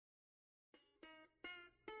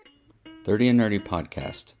30 and Nerdy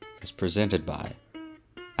podcast is presented by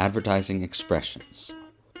Advertising Expressions.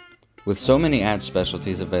 With so many ad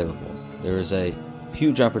specialties available, there is a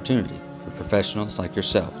huge opportunity for professionals like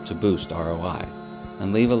yourself to boost ROI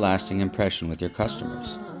and leave a lasting impression with your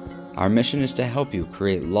customers. Our mission is to help you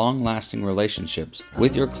create long-lasting relationships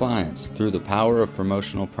with your clients through the power of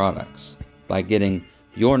promotional products by getting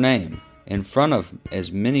your name in front of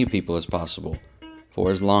as many people as possible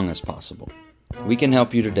for as long as possible. We can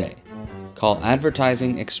help you today. Call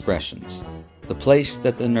Advertising Expressions, the place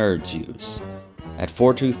that the nerds use, at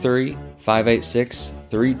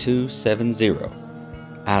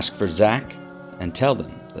 423-586-3270. Ask for Zach and tell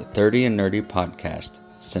them the 30 and Nerdy podcast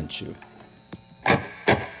sent you.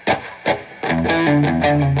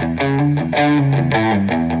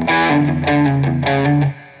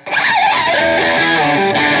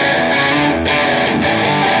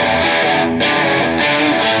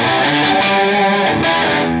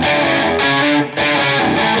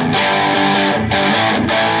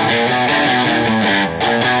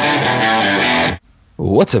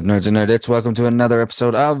 What's up, nerds and nerdettes? Welcome to another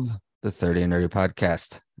episode of the 30 and Nerdy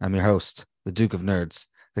podcast. I'm your host, the Duke of Nerds,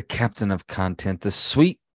 the captain of content, the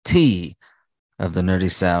sweet tea of the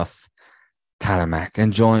nerdy South, Tyler Mack,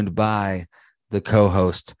 and joined by the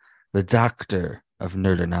co-host, the doctor of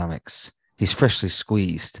nerdonomics. He's freshly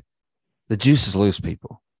squeezed. The juice is loose,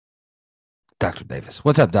 people. Dr. Davis.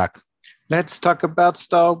 What's up, Doc? Let's talk about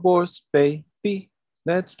Star Wars, baby.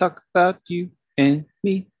 Let's talk about you and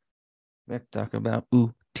me. Let's talk about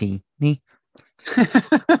Teeny.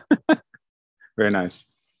 Very nice.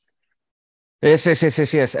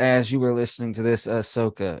 Yes. As you were listening to this,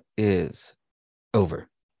 Ahsoka is over.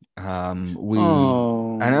 I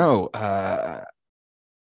know.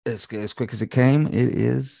 As quick as it came, it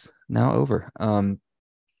is now over.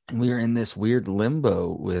 We are in this weird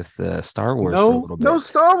limbo with Star Wars for a little bit. No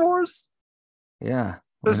Star Wars. Yeah,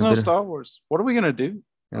 there's no Star Wars. What are we gonna do?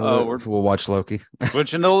 We'll watch Loki.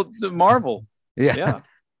 Which the Marvel. Yeah.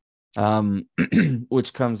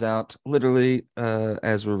 Which comes out literally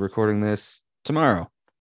as we're recording this tomorrow.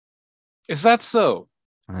 Is that so?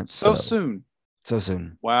 That's so soon. So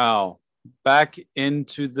soon. Wow. Back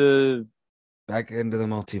into the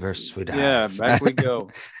multiverse we dive. Yeah, back we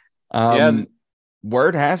go.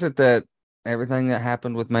 Word has it that everything that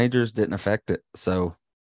happened with Majors didn't affect it. So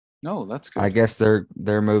no, that's good. I guess they're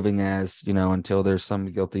moving as, until there's some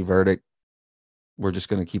guilty verdict. We're just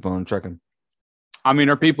going to keep on trucking. I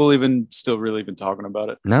mean, are people still really talking about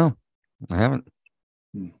it? No, I haven't.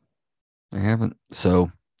 I haven't.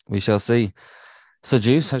 So we shall see. So,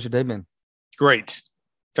 Juice, how's your day been? Great.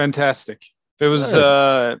 Fantastic. If it was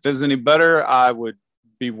any better, I would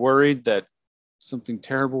be worried that something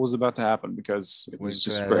terrible was about to happen because it was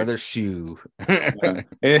just great. Another shoe.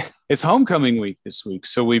 It's homecoming week this week,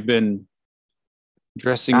 so we've been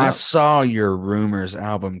dressing up. I saw your Rumors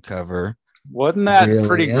album cover. Wasn't that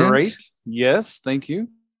pretty great? Yes, thank you.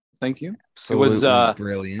 Absolutely, it was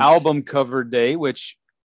brilliant. Album cover day, which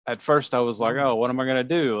at first I was like, oh, what am I going to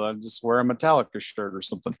do? I'll just wear a Metallica shirt or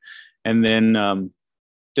something. And then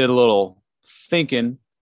did a little thinking.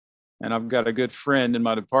 And I've got a good friend in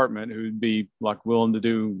my department who'd be willing to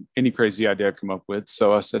do any crazy idea I come up with.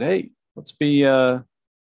 So I said, hey, let's be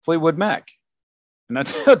Fleetwood Mac. And I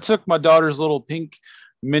took my daughter's little pink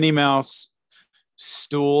Minnie Mouse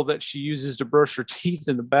stool that she uses to brush her teeth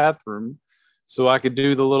in the bathroom so I could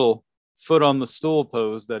do the little foot on the stool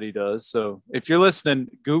pose that he does. So if you're listening,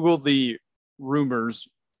 Google the Rumors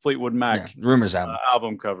Fleetwood Mac Rumors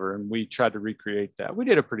album cover, and we tried to recreate that. We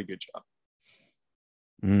did a pretty good job.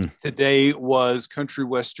 Today was Country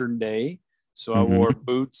Western Day, so I wore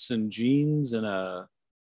boots and jeans and a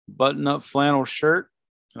button-up flannel shirt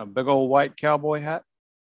and a big old white cowboy hat.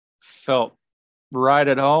 Felt right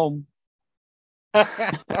at home.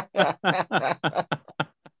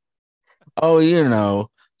 Oh,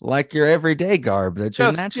 like your everyday garb that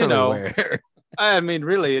you're naturally wear. I mean,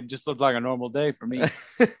 really, it just looked like a normal day for me.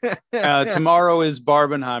 Tomorrow is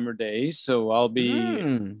Barbenheimer Day, so I'll be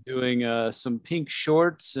doing some pink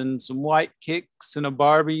shorts and some white kicks and a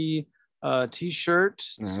Barbie t-shirt,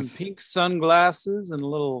 some pink sunglasses, and a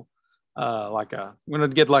little I'm gonna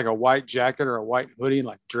get a white jacket or a white hoodie and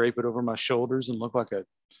drape it over my shoulders and look like a.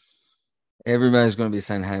 Everybody's going to be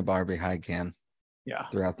saying hi Barbie, hi Ken. Yeah,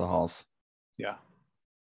 throughout the halls. Yeah,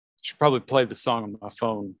 should probably play the song on my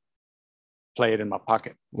phone. Play it in my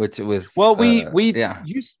pocket. We've got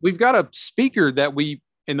a speaker that we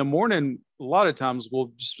in the morning. A lot of times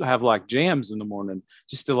we'll just have jams in the morning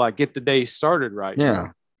just to get the day started right. Yeah.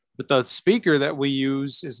 But the speaker that we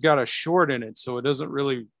use has got a short in it, so it doesn't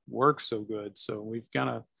really work so good. So we've kind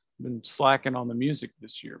of been slacking on the music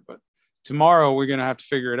this year, but tomorrow we're gonna have to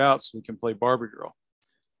figure it out so we can play Barbie Girl.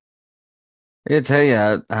 I tell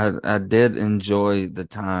you, I did enjoy the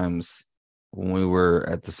times when we were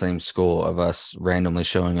at the same school of us randomly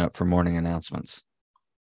showing up for morning announcements.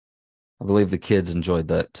 I believe the kids enjoyed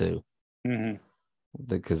that too,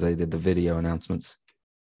 because they did the video announcements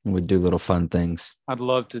and we'd do little fun things. I'd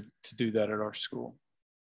love to do that at our school.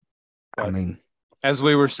 But I mean, as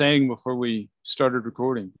we were saying before we started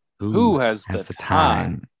recording, who has the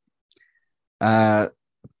time?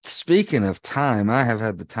 Speaking of time, I have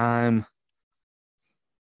had the time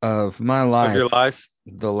of my life. Of your life?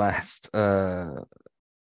 The last, I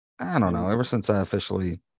don't know, ever since I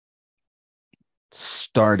officially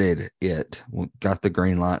started it, got the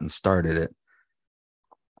green light and started it.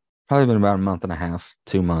 Probably been about a month and a half,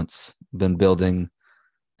 2 months. Been building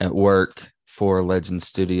at work for Legend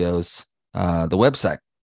Studios, the website.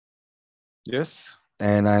 Yes.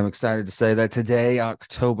 And I'm excited to say that today,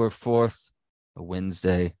 October 4th, a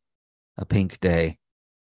Wednesday, a pink day.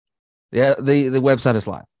 Yeah, the website is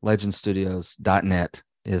live. Legendstudios.net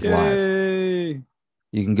is live.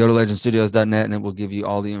 You can go to legendstudios.net and it will give you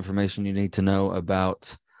all the information you need to know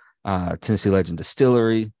about Tennessee Legend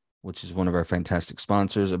Distillery, which is one of our fantastic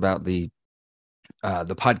sponsors, about the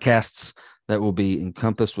podcasts that will be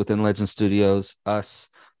encompassed within Legend Studios, us,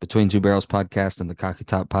 Between Two Barrels podcast and the Cocky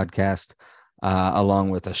Top podcast, along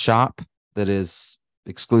with a shop that is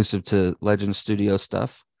exclusive to Legend Studio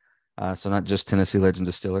stuff. So not just Tennessee Legend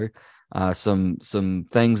Distillery. Some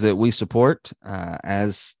things that we support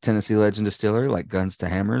as Tennessee Legend Distillery, like Guns to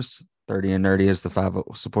Hammers, 30 and Nerdy is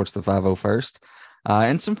supports the 501st,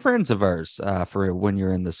 and some friends of ours for when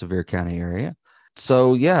you're in the Sevier County area.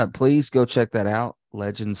 So yeah, please go check that out,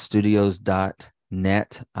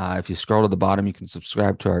 legendstudios.net. If you scroll to the bottom, you can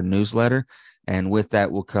subscribe to our newsletter, and with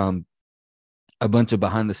that will come a bunch of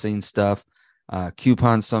behind the scenes stuff,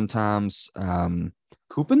 coupons sometimes,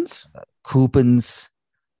 coupons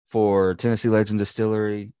for Tennessee Legend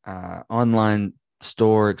Distillery, online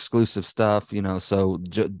store exclusive stuff, so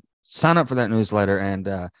sign up for that newsletter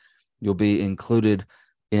and you'll be included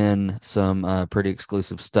in some pretty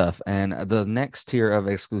exclusive stuff. And the next tier of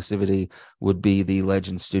exclusivity would be the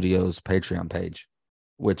Legend Studios Patreon page,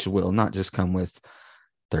 which will not just come with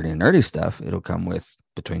 30 and Nerdy stuff. It'll come with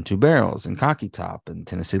Between Two Barrels and Cocky Top and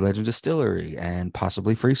Tennessee Legend Distillery and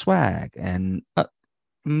possibly free swag and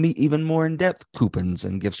even more in-depth coupons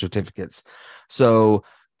and gift certificates. So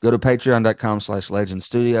go to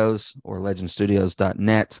patreon.com/legendstudios or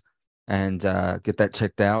legendstudios.net and get that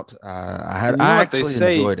checked out. I actually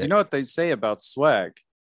enjoyed it. You know what they say about swag?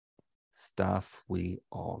 Stuff we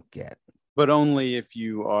all get. But only if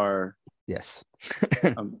you are. Yes.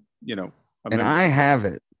 And I have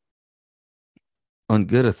it on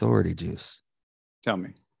good authority, Juice. Tell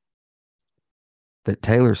me. That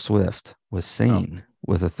Taylor Swift was seen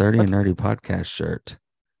with a 30 and Nerdy podcast shirt.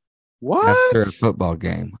 What? After a football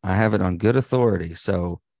game. I have it on good authority.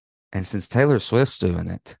 So, and since Taylor Swift's doing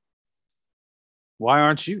it, why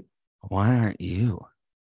aren't you? Why aren't you?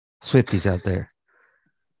 Swifties out there.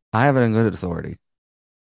 I have it on good authority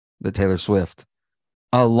that Taylor Swift,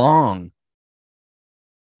 along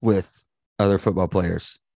with other football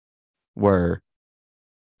players, were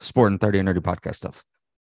sporting 30 and Nerdy podcast stuff.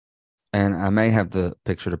 And I may have the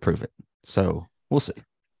picture to prove it. So we'll see.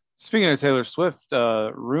 Speaking of Taylor Swift,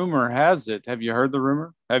 rumor has it. Have you heard the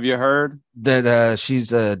rumor? Have you heard that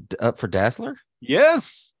she's up for Dazzler?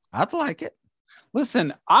 Yes. I'd like it.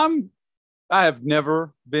 Listen, I have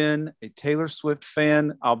never been a Taylor Swift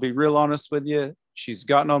fan. I'll be real honest with you. She's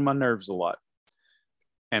gotten on my nerves a lot.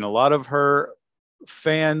 And a lot of her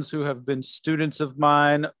fans who have been students of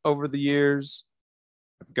mine over the years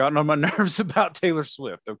have gotten on my nerves about Taylor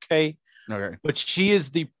Swift, okay? Okay. But she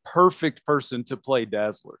is the perfect person to play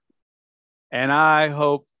Dazzler. And I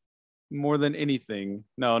hope more than anything,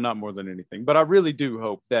 no, not more than anything, but I really do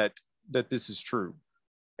hope that this is true.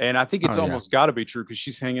 And I think it's almost got to be true because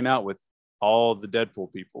she's hanging out with all the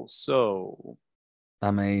Deadpool people. So,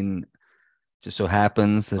 I mean, just so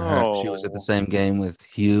happens that she was at the same game with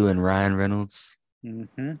Hugh and Ryan Reynolds.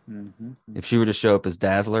 If she were to show up as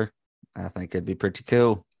Dazzler, I think it'd be pretty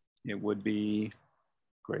cool. It would be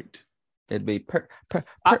great. It'd be pretty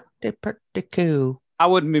cool. I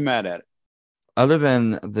wouldn't be mad at it. Other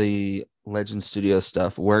than the Legend Studio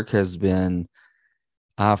stuff, work has been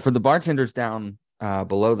for the bartenders down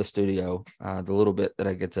below the studio, the little bit that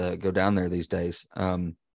I get to go down there these days.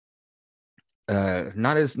 Not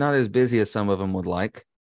as busy as some of them would like.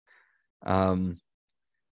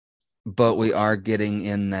 But we are getting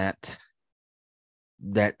in that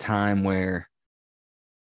time where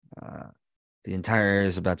the entire area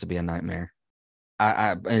is about to be a nightmare.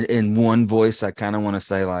 in one voice, I kind of want to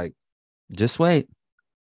say, like, just wait.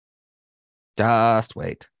 Just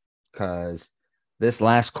wait. Because this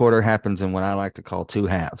last quarter happens in what I like to call two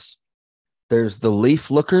halves. There's the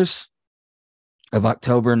leaf lookers of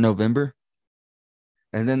October and November.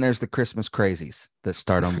 And then there's the Christmas crazies that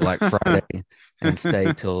start on Black Friday and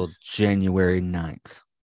stay till January 9th.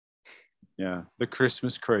 Yeah, the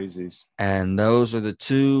Christmas crazies. And those are the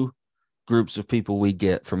two groups of people we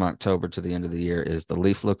get from October to the end of the year is the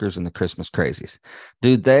leaf lookers and the Christmas crazies.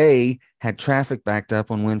 Dude, they had traffic backed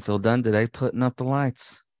up on Winfield Dunn today putting up the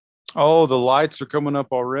lights. Oh, the lights are coming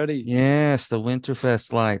up already. Yes, the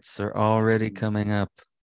Winterfest lights are already coming up.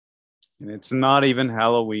 And it's not even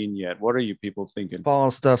Halloween yet. What are you people thinking?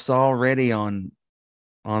 Fall stuff's already on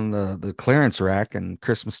the clearance rack, and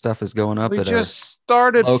Christmas stuff is going up. We just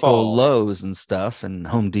started local fall. Lowe's and stuff, and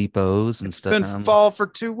Home Depots and stuff. It's been fall for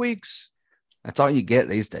 2 weeks. That's all you get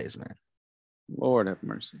these days, man. Lord have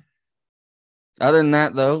mercy. Other than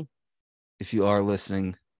that, though, if you are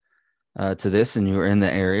listening to this and you're in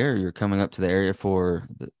the area or you're coming up to the area for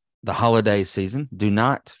the holiday season, do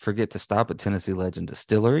not forget to stop at Tennessee Legend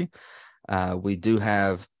Distillery. We do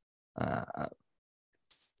have a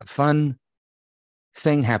fun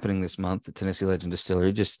thing happening this month at Tennessee Legend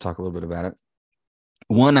Distillery. Just to talk a little bit about it.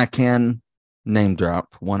 One I can name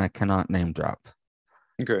drop, one I cannot name drop.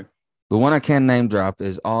 Okay. The one I can name drop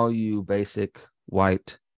is all you basic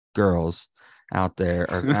white girls out there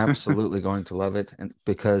are absolutely going to love it, and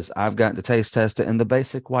because I've gotten to taste test it, and the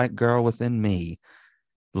basic white girl within me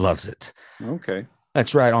loves it. Okay.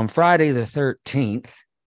 That's right. On Friday the 13th,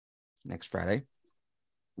 next Friday,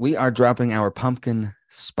 we are dropping our pumpkin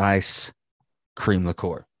spice cream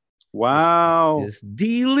liqueur. Wow. It's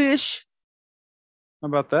delish. How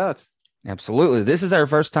about that? Absolutely. This is our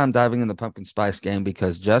first time diving in the pumpkin spice game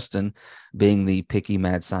because Justin, being the picky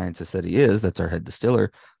mad scientist that he is, that's our head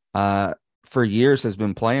distiller, for years has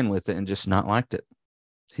been playing with it and just not liked it.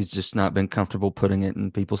 He's just not been comfortable putting it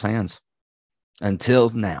in people's hands until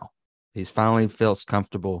now. He's finally feels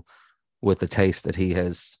comfortable with the taste that he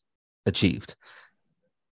has achieved.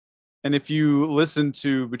 And if you listen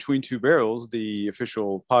to Between Two Barrels, the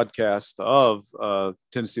official podcast of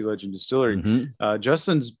Tennessee Legend Distillery,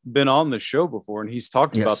 Justin's been on the show before, and he's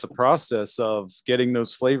talked about the process of getting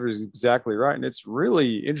those flavors exactly right. And it's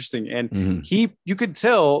really interesting. And you could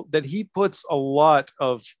tell that he puts a lot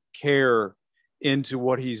of care into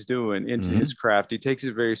what he's doing, into his craft. He takes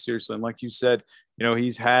it very seriously. And like you said,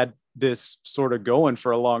 he's had this sort of going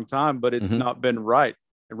for a long time, but it's not been right.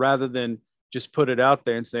 And rather than just put it out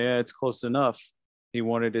there and say, yeah, it's close enough, he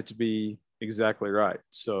wanted it to be exactly right.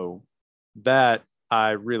 So that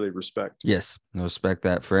I really respect. Yes, I respect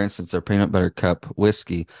that. For instance, our peanut butter cup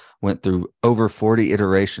whiskey went through over 40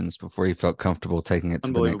 iterations before he felt comfortable taking it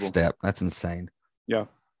to the next step. That's insane. Yeah.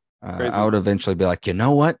 I would eventually be like, you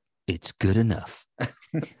know what? It's good enough.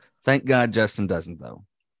 Thank God Justin doesn't, though.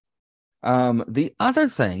 The other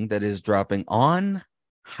thing that is dropping on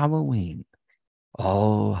Halloween,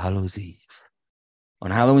 All Hallows Eve. On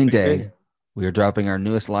Halloween Day, we are dropping our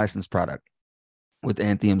newest licensed product with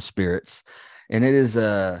Anthem Spirits. And it is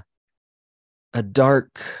a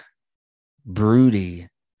dark, broody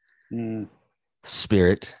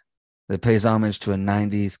spirit that pays homage to a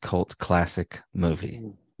 90s cult classic movie.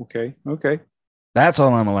 Okay. That's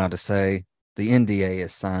all I'm allowed to say. The NDA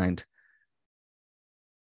is signed.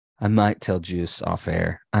 I might tell Juice off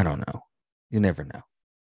air. I don't know. You never know.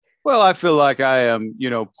 Well, I feel like I am,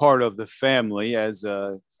 part of the family as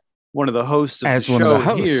one of the hosts of the show here. As one of the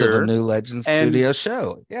hosts of a New Legends Studio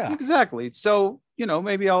show. Yeah. Exactly. So,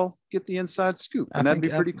 maybe I'll get the inside scoop, and that'd be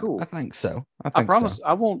pretty cool. I think so. I promise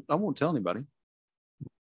I won't tell anybody.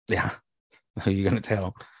 Yeah. Who are you going to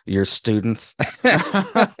tell? Your students?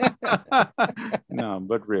 No,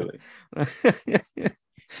 but really.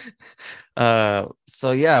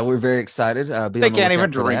 So yeah, we're very excited. They can't even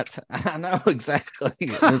drink. I know exactly.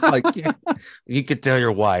 It's like you could tell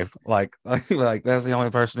your wife, like that's the only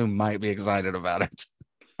person who might be excited about it.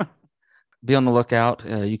 Be on the lookout.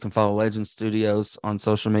 You can follow Legend Studios on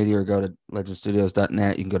social media or go to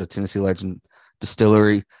legendstudios.net. You can go to Tennessee Legend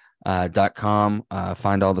Distillery.com.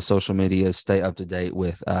 Find all the social medias. Stay up to date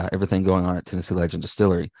with everything going on at Tennessee Legend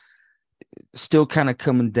Distillery. Still kind of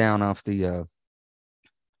coming down off the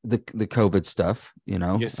COVID stuff,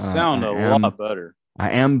 You sound a lot better.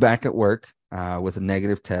 I am back at work with a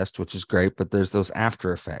negative test, which is great, but there's those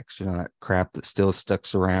after effects, that crap that still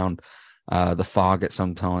sticks around, the fog at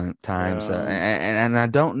some times. And I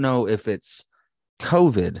don't know if it's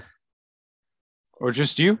COVID or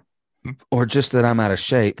just you, or just that I'm out of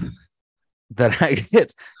shape, that I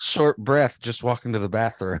get short breath just walking to the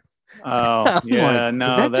bathroom. Oh, yeah. Like,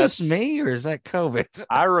 no, is that just me or is that COVID?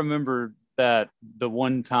 I remember that the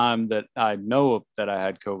one time that I know that I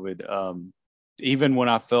had COVID, even when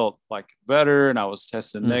I felt like better and I was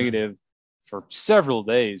tested negative for several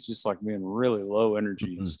days, just like being really low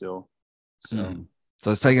energy still. So,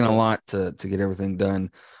 so it's taking a lot to get everything done.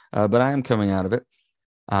 But I am coming out of it.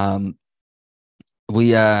 We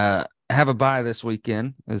have a bye this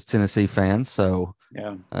weekend as Tennessee fans, so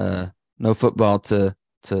no football to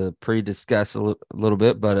pre-discuss a little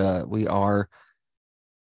bit, but we are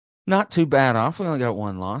not too bad off. We only got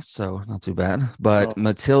one loss, so not too bad. But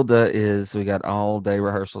Matilda we got all day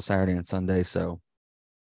rehearsal Saturday and Sunday, so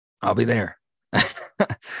I'll be there.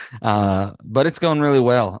 But it's going really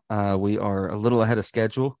well. We are a little ahead of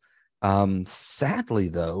schedule. Sadly,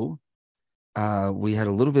 though, we had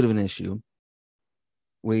a little bit of an issue.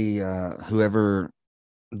 We whoever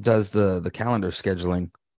does the calendar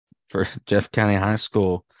scheduling for Jeff County High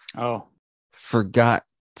School forgot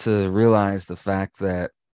to realize the fact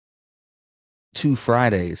that 2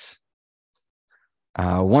 Fridays,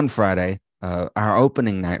 one Friday, our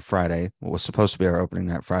opening night Friday, what was supposed to be our opening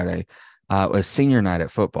night Friday, was senior night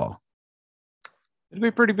at football. It'll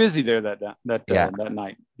be pretty busy there that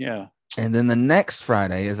night. Yeah. And then the next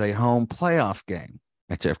Friday is a home playoff game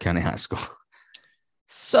at Jeff County High School.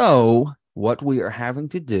 So what we are having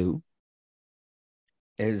to do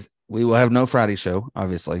is we will have no Friday show.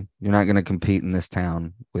 Obviously, you're not going to compete in this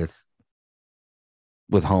town with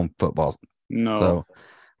home football. No. So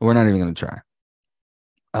we're not even going to try.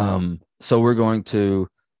 So we're going to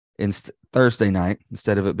Thursday night,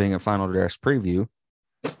 instead of it being a final dress preview,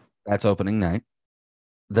 that's opening night.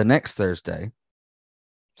 The next Thursday.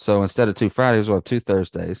 So instead of 2 Fridays, we'll have 2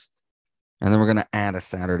 Thursdays. And then we're going to add a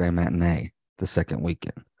Saturday matinee the second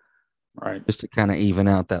weekend. Right. Just to kind of even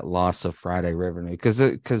out that loss of Friday revenue.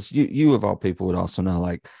 Because you of all people would also know,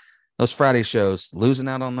 like, those Friday shows, losing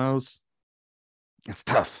out on those, it's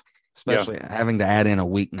tough. Especially having to add in a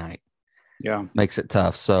weeknight. Yeah. Makes it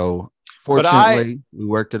tough. So fortunately, we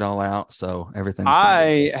worked it all out. So everything's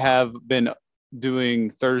I have been doing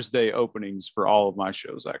Thursday openings for all of my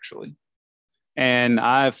shows, actually. And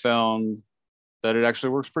I've found that it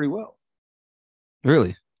actually works pretty well.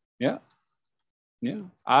 Really? Yeah. Yeah.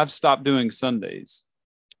 I've stopped doing Sundays.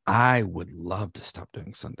 I would love to stop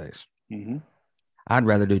doing Sundays. Mm-hmm. I'd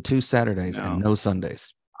rather do 2 Saturdays and no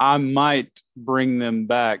Sundays. I might bring them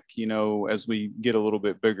back, as we get a little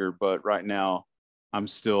bit bigger, but right now I'm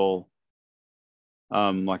still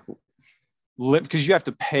because you have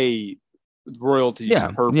to pay royalties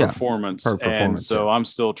per performance. And so I'm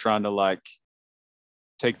still trying to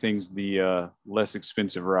take things the less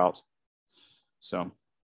expensive route. So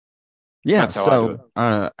that's how I do it.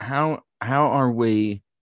 How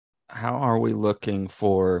are we looking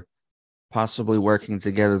for possibly working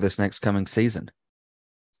together this next coming season?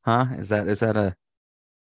 Huh? Is that a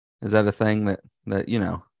thing that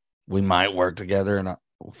we might work together and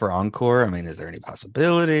for Encore? I mean, is there any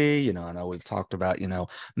possibility? I know we've talked about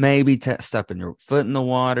maybe stepping your foot in the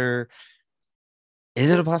water. Is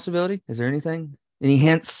it a possibility? Is there any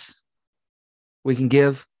hints we can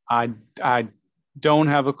give? I don't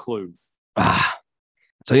have a clue.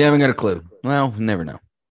 So you haven't got a clue. Well, never know.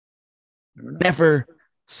 Never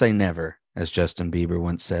say never, as Justin Bieber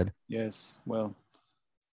once said. Yes. Well,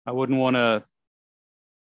 I wouldn't want to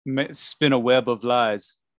spin a web of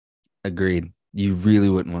lies. Agreed. You really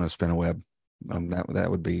wouldn't want to spin a web. That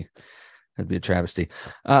would be a travesty.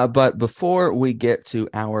 But before we get to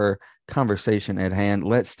our conversation at hand,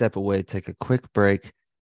 let's step away, take a quick break,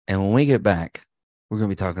 and when we get back, we're going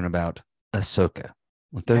to be talking about Ahsoka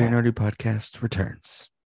when 30 and Nerdy Podcast returns.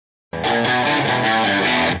 30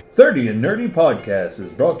 and Nerdy Podcast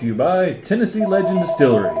is brought to you by Tennessee Legend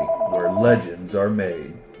Distillery, where legends are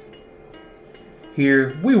made.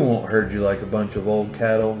 Here, we won't herd you like a bunch of old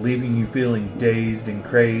cattle, leaving you feeling dazed and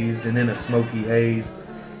crazed and in a smoky haze.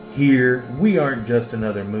 Here, we aren't just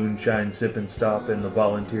another moonshine sipping stop in the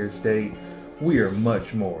volunteer state. We are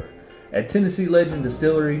much more. At Tennessee Legend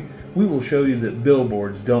Distillery, we will show you that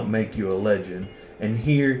billboards don't make you a legend. And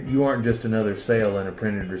here, you aren't just another sale and a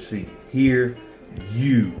printed receipt. Here,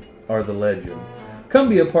 you are the legend. Come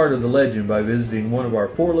be a part of the legend by visiting one of our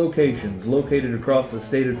 4 locations located across the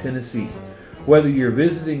state of Tennessee. Whether you're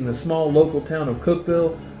visiting the small local town of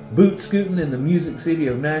Cookeville, boot scooting in the music city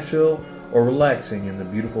of Nashville, or relaxing in the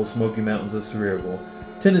beautiful Smoky Mountains of Sevierville,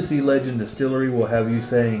 Tennessee Legend Distillery will have you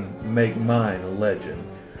saying, "Make mine a legend,"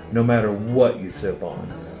 no matter what you sip on.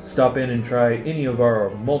 Stop in and try any of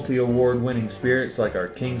our multi-award winning spirits like our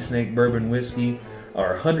King Snake Bourbon Whiskey,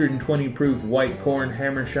 our 120 proof White Corn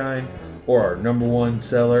Hammershine, or our #1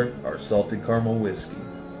 seller, our Salted Caramel Whiskey.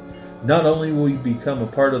 Not only will you become a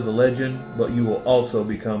part of the legend, but you will also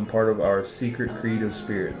become part of our secret creed of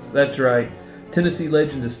spirits. That's right, Tennessee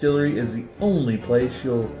Legend Distillery is the only place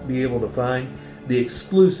you'll be able to find the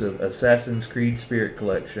exclusive Assassin's Creed Spirit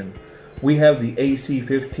Collection. We have the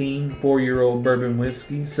AC-15 4-year-old bourbon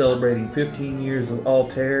whiskey celebrating 15 years of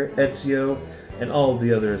Altair, Ezio, and all of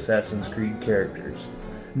the other Assassin's Creed characters.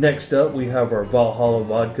 Next up, we have our Valhalla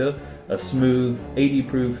Vodka, a smooth,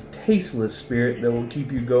 80-proof, tasteless spirit that will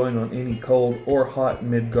keep you going on any cold or hot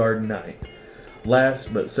Midgard night.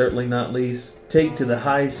 Last, but certainly not least, take to the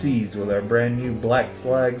high seas with our brand new Black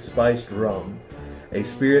Flag Spiced Rum, a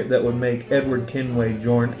spirit that would make Edward Kenway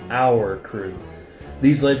join our crew.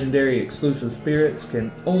 These legendary exclusive spirits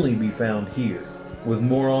can only be found here, with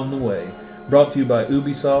more on the way. Brought to you by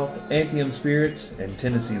Ubisoft, Anthem Spirits, and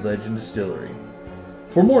Tennessee Legend Distillery.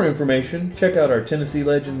 For more information, check out our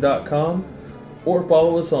TennesseeLegend.com or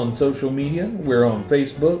follow us on social media. We're on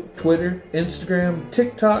Facebook, Twitter, Instagram,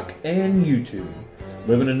 TikTok, and YouTube.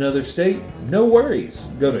 Live in another state? No worries.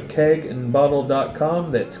 Go to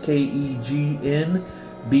kegendbottle.com, that's KEGNBOTTLE,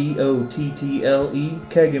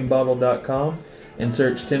 kegendbottle.com, and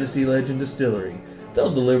search Tennessee Legend Distillery.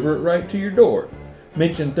 They'll deliver it right to your door.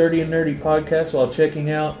 Mention 30 and Nerdy Podcast while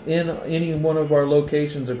checking out in any one of our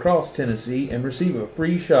locations across Tennessee and receive a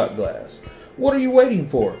free shot glass. What are you waiting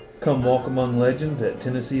for? Come walk among legends at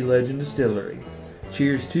Tennessee Legend Distillery.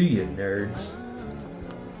 Cheers to you, nerds.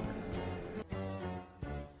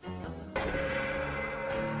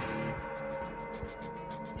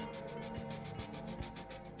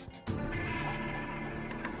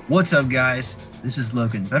 What's up, guys? This is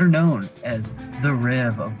Logan, better known as the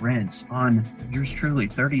Rev of Rents on yours truly,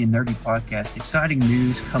 30 and Nerdy Podcast. Exciting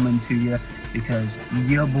news coming to you because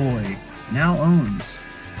your boy now owns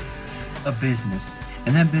a business,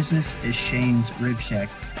 and that business is Shane's Rib Shack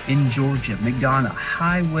in Georgia, McDonough,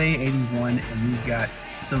 Highway 81, and we've got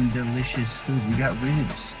some delicious food. We got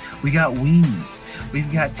ribs, we got wings,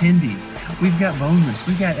 we've got tendies, we've got boneless,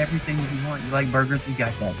 we got everything that you want. You like burgers? We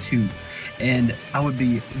got that too. And I would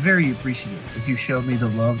be very appreciative if you showed me the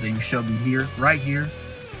love that you showed me here, right here,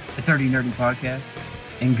 at 30 Nerdy Podcast,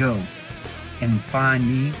 and go and find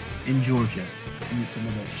me in Georgia and eat some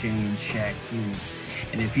of that Shane's Shack food.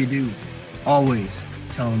 And if you do, always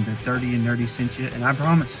tell them that 30 and Nerdy sent you. And I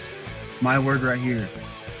promise, my word right here,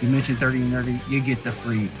 you mention 30 and Nerdy, you get the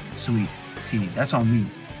free sweet tea. That's on me.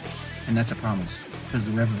 And that's a promise, because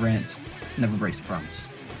the Rev of Rants never breaks a promise.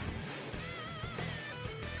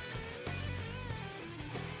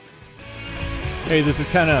 Hey, this is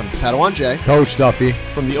Ken M. Padawan J. Coach Duffy.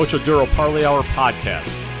 From the Ocho Duro Parlay Hour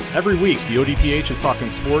podcast. Every week, the ODPH is talking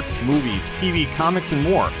sports, movies, TV, comics, and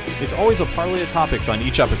more. It's always a parlay of topics on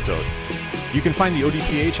each episode. You can find the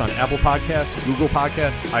ODPH on Apple Podcasts, Google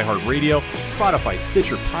Podcasts, iHeartRadio, Spotify,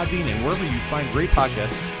 Stitcher, Podbean, and wherever you find great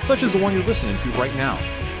podcasts, such as the one you're listening to right now.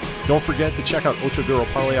 Don't forget to check out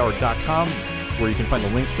OchoDuroParlayHour.com, where you can find the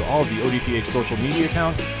links to all of the ODPH social media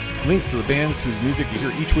accounts, links to the bands whose music you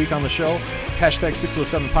hear each week on the show, hashtag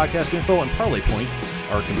 607 podcast info, and parlay points,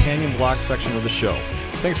 our companion blog section of the show.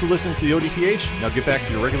 Thanks for listening to the ODPH. Now get back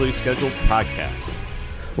to your regularly scheduled podcast.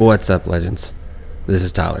 What's up, legends? This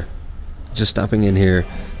is Tyler. Just stopping in here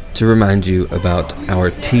to remind you about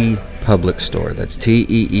our TeePublic store. That's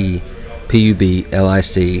TeePublic,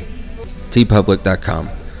 teepublic.com.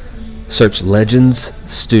 Search Legends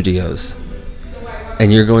Studios,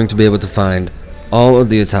 and you're going to be able to find all of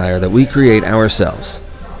the attire that we create ourselves,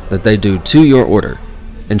 that they do to your order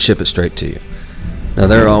and ship it straight to you. Now,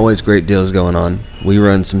 there are always great deals going on. We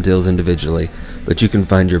run some deals individually, but you can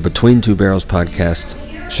find your Between Two Barrels podcast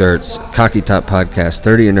shirts, Cocky Top podcast,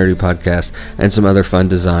 30 and Nerdy podcast, and some other fun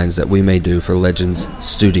designs that we may do for Legends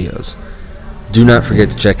Studios. Do not forget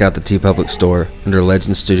to check out the TeePublic store under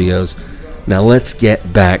Legends Studios. Now let's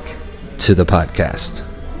get back to the podcast.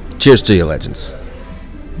 Cheers to you, legends.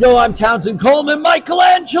 Yo, I'm Townsend Coleman,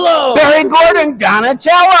 Michelangelo, Barry Gordon,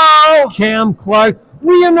 Donatello, Cam Clark,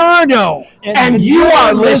 Leonardo, and you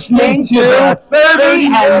are listening to the 30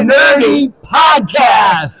 and Nerdy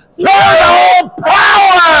Podcast. Turtle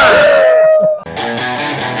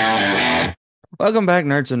Power! Welcome back,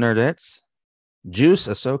 nerds and nerdettes. Juice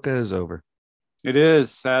Ahsoka is over. It is,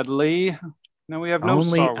 sadly. Now we have no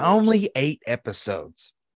Star Wars. Only 8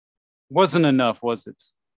 episodes. Wasn't enough, was it?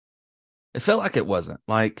 It felt like it wasn't.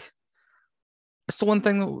 Like, it's the one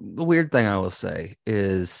thing, the weird thing I will say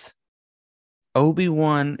is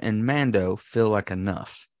Obi-Wan and Mando feel like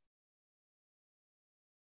enough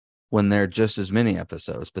when they're just as many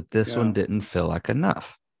episodes, but this one didn't feel like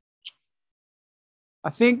enough. I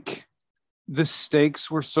think the stakes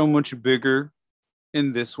were so much bigger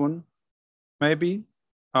in this one, maybe.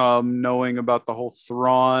 knowing about the whole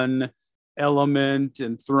Thrawn element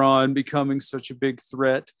and Thrawn becoming such a big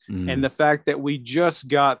threat, and the fact that we just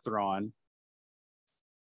got Thrawn,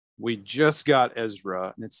 we just got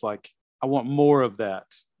Ezra, and it's like I want more of that.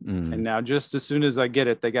 And now, just as soon as I get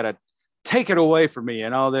it, they gotta take it away from me,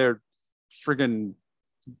 and all their friggin'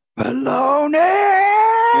 baloney.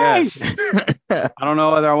 Yes, I don't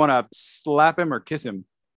know whether I want to slap him or kiss him.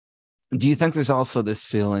 Do you think there's also this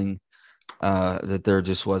feeling that there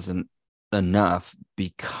just wasn't enough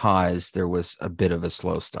because there was a bit of a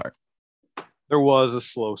slow start? There was a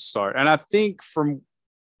slow start. And I think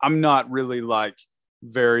I'm not really like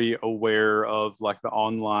very aware of like the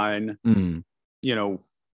online,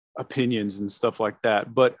 opinions and stuff like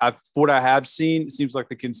that. But what I have seen, it seems like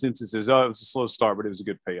the consensus is, it was a slow start, but it was a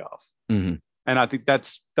good payoff. And I think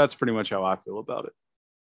that's pretty much how I feel about it.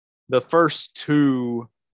 The first 2,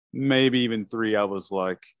 maybe even 3, I was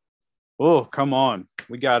like, oh, come on.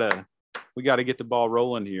 We gotta get the ball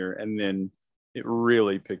rolling here. And then it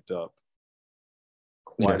really picked up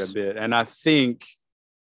quite a bit. And I think,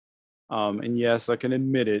 and yes, I can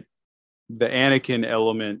admit it, the Anakin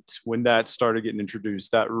element, when that started getting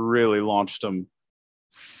introduced, that really launched them,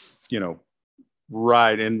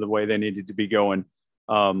 right in the way they needed to be going.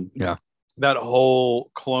 That whole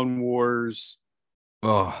Clone Wars,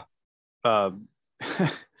 going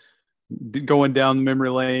down memory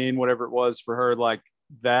lane, whatever it was for her, like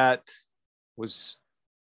that was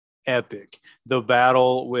epic. The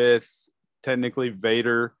battle with technically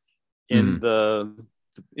Vader in the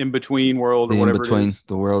in-between world, or whatever it is.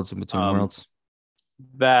 The worlds, in between worlds.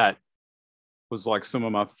 That was like some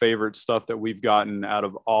of my favorite stuff that we've gotten out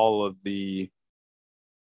of all of the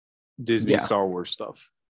Disney Star Wars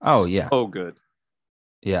stuff. Oh, yeah. Oh, good.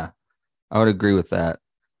 Yeah, I would agree with that.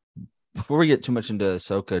 Before we get too much into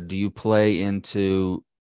Ahsoka, do you play into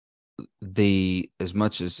as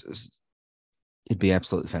much as it'd be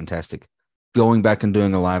absolutely fantastic, going back and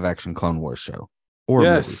doing a live action Clone Wars show? Or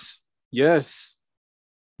yes.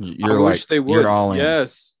 You're I wish they would. You're all in.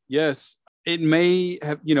 Yes. It may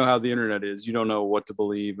have, how the internet is. You don't know what to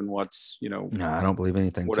believe and what's, No, I don't believe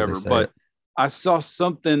anything. Whatever. But I saw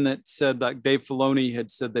something that said that Dave Filoni had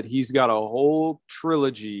said that he's got a whole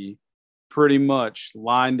trilogy pretty much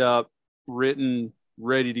lined up, written,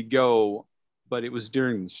 ready to go. But it was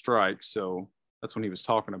during the strike. So that's when he was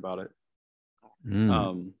talking about it.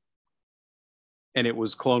 And it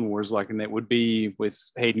was Clone Wars, and it would be with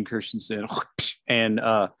Hayden Christensen and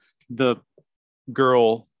the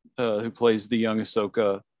girl who plays the young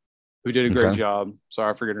Ahsoka, who did a great job.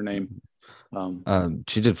 Sorry, I forget her name.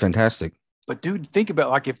 She did fantastic. But dude, think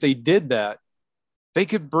about if they did that, they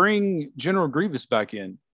could bring General Grievous back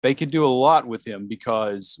in. They could do a lot with him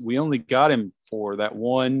because we only got him for that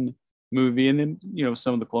one movie, and then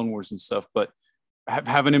some of the Clone Wars and stuff. But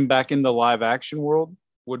having him back in the live action world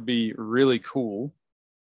would be really cool.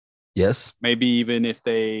 Yes. Maybe even if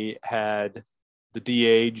they had the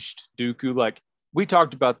de-aged Dooku, like we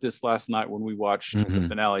talked about this last night when we watched the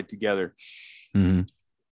finale together.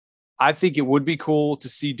 I think it would be cool to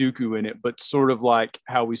see Dooku in it, but sort of like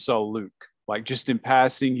how we saw Luke, like just in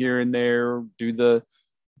passing here and there, do the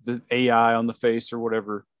AI on the face or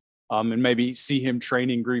whatever, and maybe see him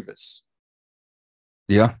training Grievous.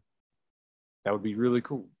 Yeah. That would be really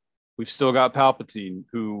cool. We've still got Palpatine,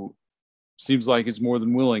 who seems like is more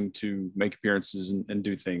than willing to make appearances and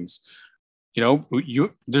do things.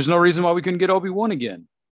 There's no reason why we couldn't get Obi-Wan again.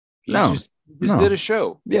 He just did a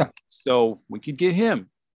show. Yeah. So we could get him.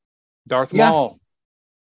 Darth Maul.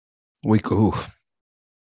 We could.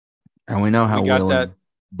 And we know how willing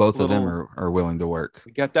both of them are willing to work.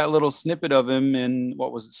 We got that little snippet of him in,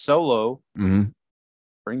 what was it, Solo. Bring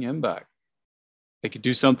him back. They could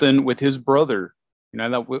do something with his brother.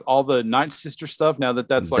 That with all the Night Sister stuff, now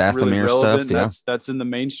that's like Dathomir really relevant. Stuff, that's in the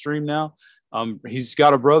mainstream now. He's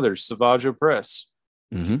got a brother, Savage Opress.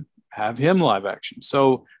 Have him live action.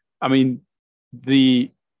 So,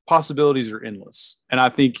 the possibilities are endless. And I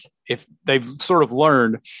think if they've sort of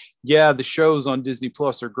learned, the shows on Disney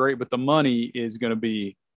Plus are great, but the money is going to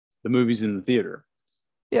be the movies in the theater.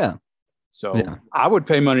 Yeah. So I would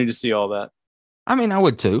pay money to see all that. I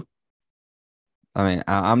would too.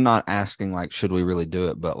 I'm not asking should we really do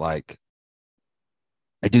it, but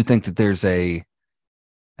I do think that there's a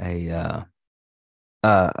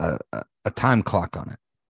time clock on it.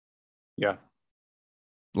 Yeah.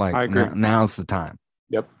 I agree. Now's the time.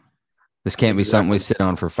 Yep. This can't be something we sit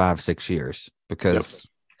on for 5-6 years because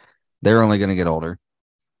they're only going to get older.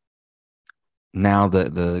 Now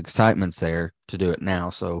the excitement's there to do it now.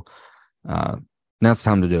 So now's the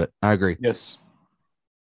time to do it. I agree. Yes.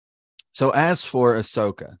 So as for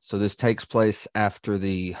Ahsoka, so this takes place after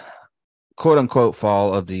the quote unquote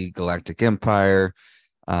fall of the Galactic Empire,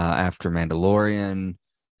 after Mandalorian.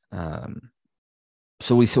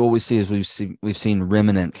 So what we see is we've seen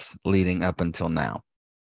remnants leading up until now.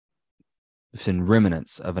 We've seen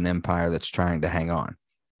remnants of an empire that's trying to hang on.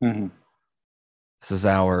 Mm-hmm. This is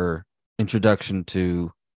our introduction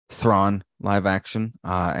to Thrawn live action,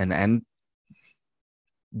 and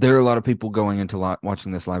there are a lot of people going into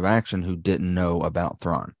watching this live action who didn't know about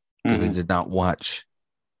Thrawn because they did not watch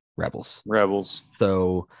Rebels.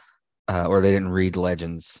 So, or they didn't read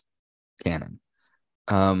Legends canon.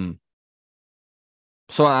 So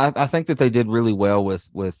I think that they did really well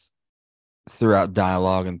with throughout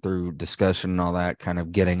dialogue and through discussion and all that, kind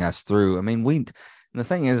of getting us through. I mean, the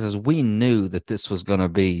thing is we knew that this was going to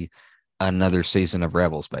be another season of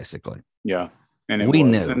Rebels, basically. Yeah, and we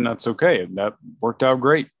knew, and that's okay. That worked out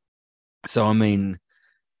great. So I mean,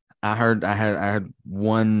 I had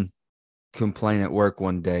one complaint at work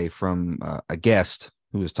one day from a guest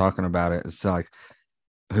who was talking about it. It's like,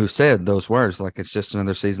 who said those words, like, it's just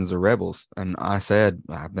another season of Rebels. And I said,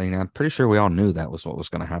 I mean, I'm pretty sure we all knew that was what was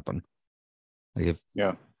going to happen. Like,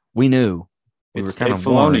 we knew, we were kind of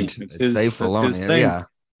warned. It's Dave Filoni. His thing. Yeah.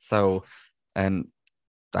 So, and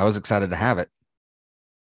I was excited to have it.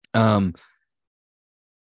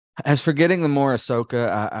 As for getting the more Ahsoka,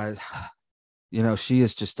 I she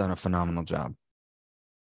has just done a phenomenal job.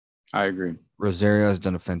 I agree. Rosario has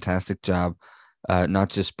done a fantastic job, not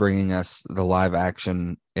just bringing us the live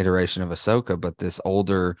action iteration of Ahsoka, but this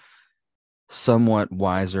older, somewhat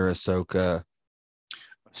wiser Ahsoka.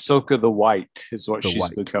 Ahsoka the White is what she's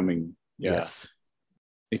becoming. Yeah. Yes.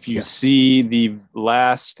 If you see the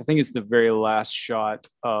last, I think it's the very last shot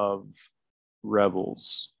of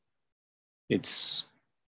Rebels,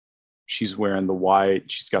 she's wearing the white,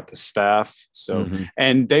 she's got the staff. So,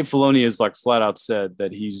 and Dave Filoni has like flat out said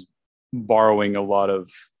that he's borrowing a lot of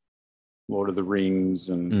Lord of the Rings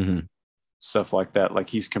and stuff like that. Like,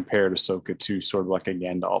 he's compared Ahsoka to sort of like a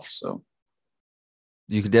Gandalf. So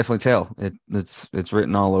you can definitely tell it's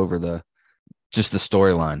written all over the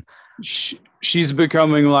storyline. She's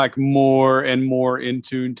becoming like more and more in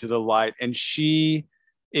tune to the light, and she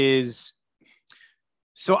is.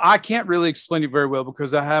 So I can't really explain it very well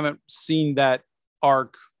because I haven't seen that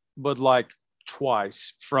arc, but like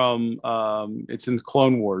twice from it's in the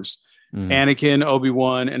Clone Wars. Anakin,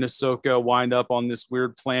 Obi-Wan, and Ahsoka wind up on this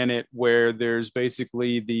weird planet where there's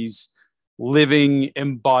basically these living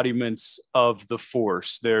embodiments of the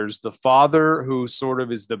Force. There's the father, who sort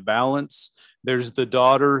of is the balance. There's the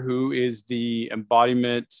daughter, who is the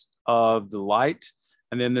embodiment of the light.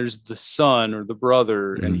 And then there's the son, or the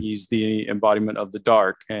brother, and he's the embodiment of the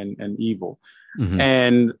dark and evil.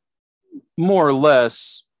 And more or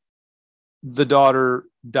less, the daughter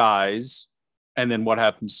dies. And then what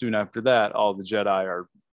happens soon after that? All the Jedi are,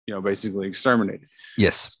 basically exterminated.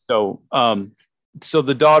 Yes. So, so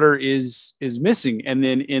the daughter is missing. And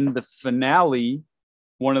then in the finale,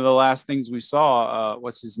 one of the last things we saw,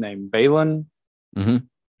 what's his name? Balin.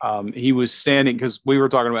 He was standing, because we were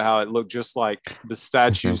talking about how it looked just like the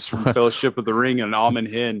statues from Fellowship of the Ring and Amen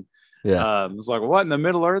Hen. Yeah. It was like, what in the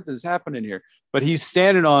Middle Earth is happening here? But he's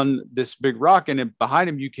standing on this big rock, and behind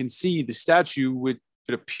him, you can see the statue with,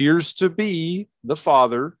 it appears to be the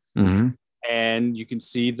father, and you can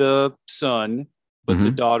see the son, but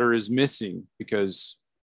the daughter is missing because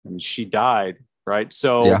she died, right?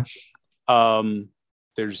 So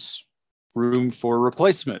there's room for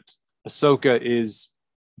replacement. Ahsoka is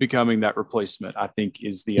becoming that replacement, I think,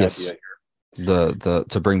 is the idea here. The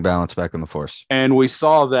to bring balance back in the Force. And we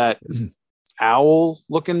saw that owl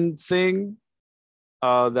looking thing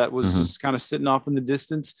that was just kind of sitting off in the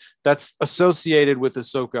distance. That's associated with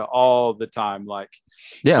Ahsoka all the time. Like,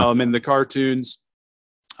 in the cartoons,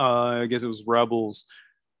 I guess it was Rebels,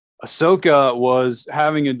 Ahsoka was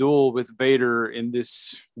having a duel with Vader in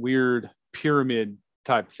this weird pyramid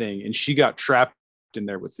type thing, and she got trapped in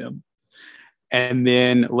there with him. And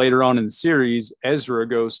then later on in the series, Ezra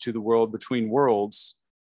goes to the world between worlds,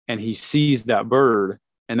 and he sees that bird,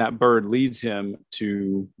 and that bird leads him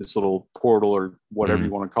to this little portal, or whatever you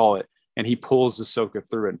want to call it. And he pulls Ahsoka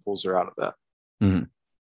through it and pulls her out of that.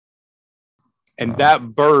 And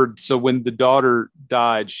that bird, so when the daughter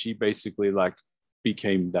died, she basically like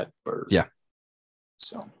became that bird. Yeah.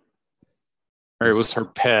 So, or it was her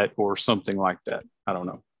pet or something like that. I don't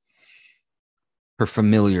know. Her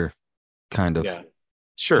familiar, kind of. Yeah.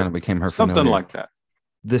 Sure. Kind of became her something familiar. Like that.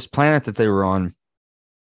 This planet that they were on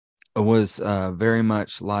was very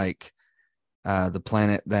much like the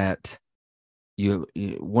planet that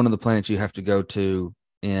one of the planets you have to go to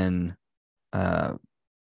in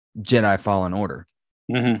Jedi Fallen Order.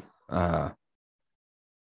 Mm-hmm.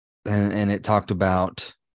 And it talked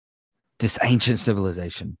about this ancient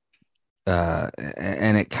civilization.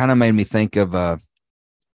 And it kind of made me think of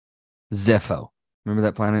Zepho. Remember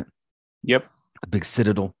that planet? Yep. A big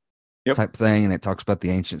citadel type thing. And it talks about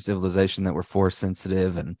the ancient civilization that were force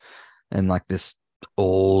sensitive and like this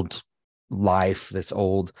old life,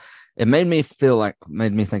 it made me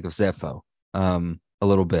think of Zepho a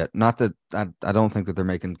little bit. Not that I don't think that they're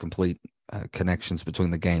making complete connections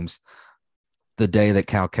between the games. The day that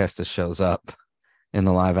Cal Kestis shows up in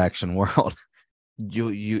the live action world,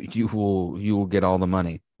 you will get all the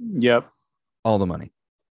money. Yep. All the money.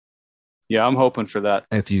 Yeah, I'm hoping for that.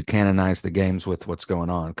 If you canonize the games with what's going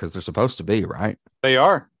on, because they're supposed to be, right? They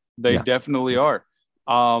are. They definitely are.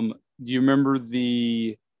 Do you remember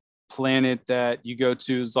the planet that you go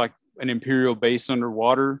to is like an Imperial base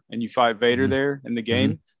underwater and you fight Vader there in the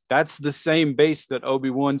game? That's the same base that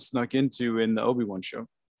Obi-Wan snuck into in the Obi-Wan show.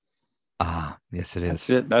 Ah, yes, it is. That's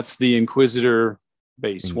it. That's the Inquisitor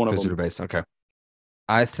base. One of them. Inquisitor base. Okay.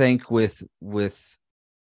 I think with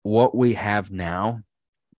what we have now,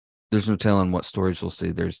 there's no telling what stories we'll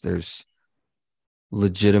see. There's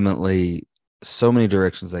legitimately so many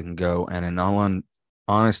directions they can go, and in all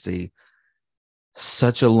honesty,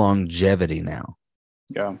 such a longevity now.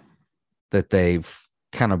 Yeah. That they've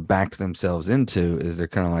kind of backed themselves into is they're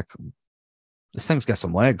kind of like, this thing's got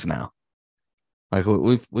some legs now. Like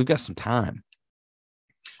we've got some time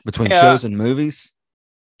between shows and movies.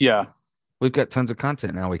 Yeah. We've got tons of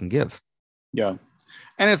content now we can give. Yeah.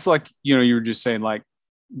 And it's like, you know, you were just saying, like,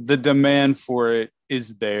 the demand for it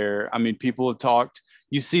is there. I mean, people have talked.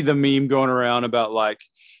 You see the meme going around about like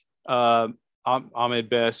Ahmed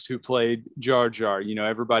Best, who played Jar Jar. You know,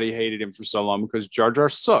 everybody hated him for so long because Jar Jar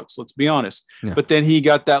sucks. Let's be honest. Yeah. But then he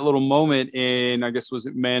got that little moment in, I guess, was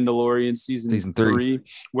it Mandalorian season 3,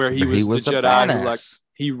 where he was the Jedi who, like,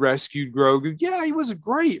 he rescued Grogu. Yeah, he was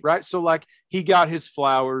great, right? So, like, he got his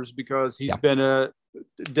flowers because he's been a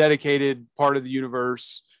dedicated part of the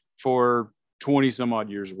universe for 20 some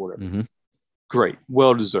odd years or whatever. Great.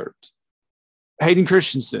 Well deserved. Hayden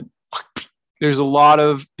Christensen. There's a lot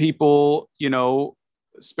of people, you know,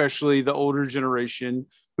 especially the older generation,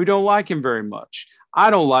 who don't like him very much.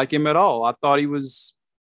 I don't like him at all. I thought he was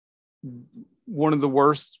one of the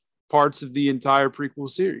worst parts of the entire prequel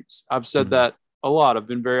series. I've said that a lot. I've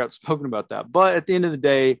been very outspoken about that. But at the end of the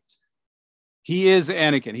day, he is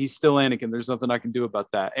Anakin. He's still Anakin. There's nothing I can do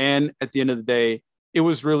about that. And at the end of the day, it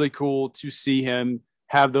was really cool to see him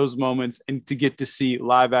have those moments and to get to see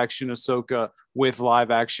live action Ahsoka with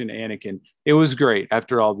live action Anakin. It was great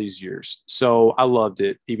after all these years. So I loved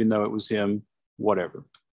it, even though it was him, whatever.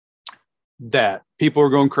 That people are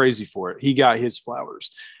going crazy for it. He got his flowers.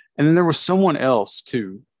 And then there was someone else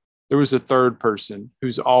too. There was a third person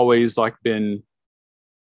who's always like been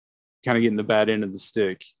kind of getting the bad end of the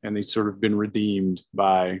stick, and they've sort of been redeemed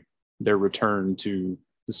by their return to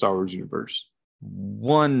the Star Wars universe.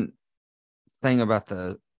 One thing about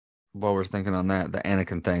while we're thinking on that, the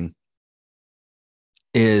Anakin thing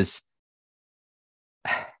is,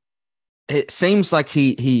 it seems like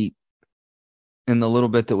he in the little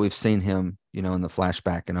bit that we've seen him, you know, in the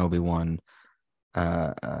flashback in Obi-Wan,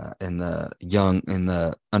 in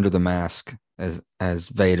the Under the Mask as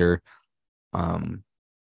Vader,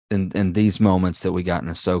 in these moments that we got in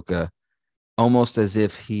Ahsoka, almost as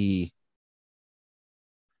if he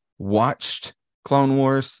watched Clone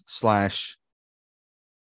Wars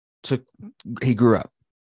he grew up.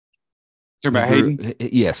 Talking about Hayden?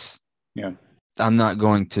 Yes. Yeah. I'm not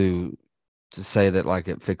going to say that like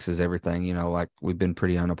it fixes everything, you know, like we've been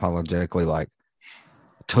pretty unapologetically like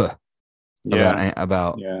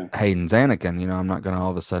about Hayden's Anakin, you know. I'm not going to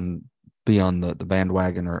all of a sudden be on the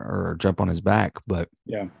bandwagon or jump on his back, but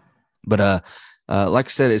like I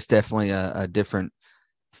said, it's definitely a different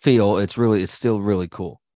feel. It's still really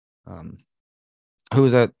cool. Who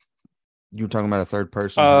was that? You were talking about a third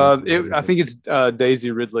person? I think it's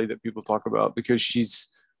Daisy Ridley that people talk about because she's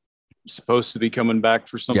supposed to be coming back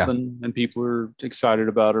for something and people are excited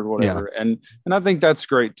about it or whatever. And I think that's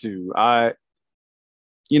great too. I've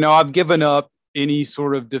given up any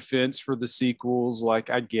sort of defense for the sequels. Like,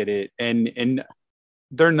 I get it. And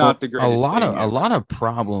they're not the greatest. A lot of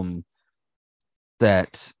problem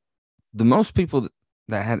that the most people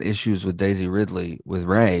that had issues with Daisy Ridley with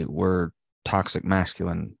Rey were toxic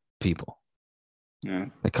masculine people. Yeah.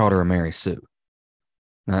 They called her a Mary Sue.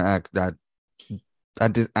 I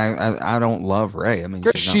don't love Rey. I mean,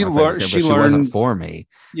 she wasn't for me.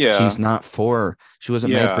 Yeah. She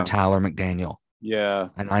wasn't made for Tyler McDaniel. Yeah.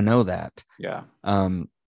 And I know that. Yeah.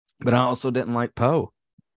 But I also didn't like Poe.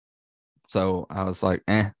 So I was like,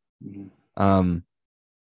 Mm-hmm.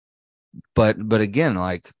 But again,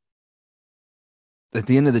 like at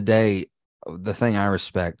the end of the day, the thing I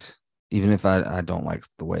respect, even if I don't like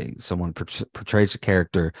the way someone portrays a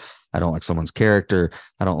character, I don't like someone's character,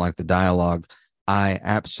 I don't like the dialogue, I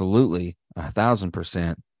absolutely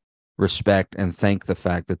 1,000% respect and thank the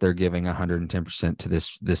fact that they're giving 110% to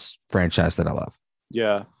this franchise that I love.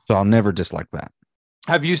 Yeah. So I'll never dislike that.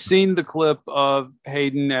 Have you seen the clip of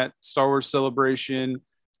Hayden at Star Wars Celebration,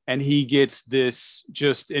 and he gets this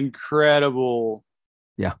just incredible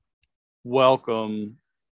welcome,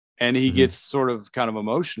 and he gets sort of kind of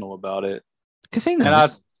emotional about it? Because he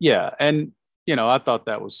knows. And I thought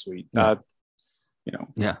that was sweet. Yeah.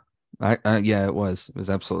 It was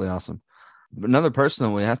absolutely awesome. But another person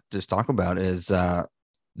that we have to just talk about is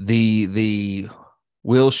the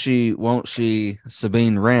will she, won't she,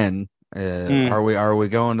 Sabine Wren. Are we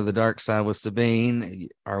going to the dark side with Sabine?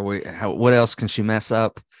 What else can she mess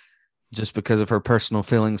up just because of her personal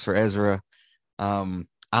feelings for Ezra?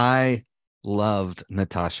 I loved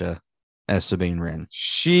Natasha as Sabine Wren.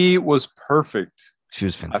 She was perfect. She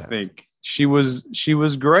was fantastic. I think she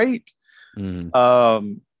was great.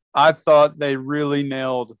 Mm-hmm. I thought they really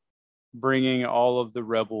nailed bringing all of the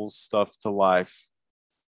Rebels stuff to life.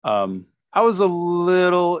 I was a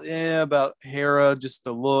little about Hera, just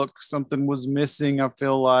the look. Something was missing, I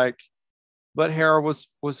feel like. But Hera was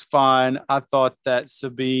fine. I thought that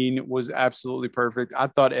Sabine was absolutely perfect. I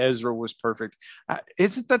thought Ezra was perfect.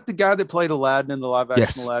 Isn't that the guy that played Aladdin in the live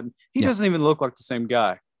action Aladdin? He doesn't even look like the same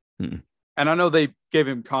guy. Mm-mm. And I know they gave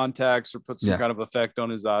him contacts or put some kind of effect on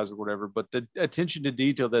his eyes or whatever, but the attention to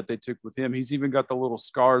detail that they took with him, he's even got the little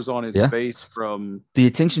scars on his face from the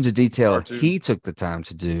attention to detail cartoon. He took the time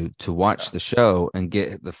to watch the show and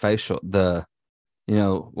get the facial,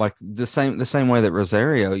 like the same way that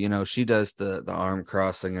Rosario, she does the arm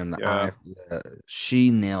crossing and the eye. She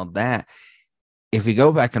nailed that. If you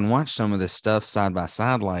go back and watch some of this stuff side by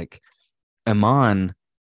side, like Iman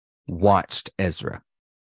watched Ezra.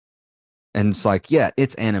 And it's like,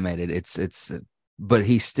 it's animated. But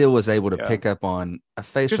he still was able to pick up on a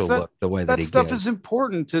facial look the way that he stuff gives. Is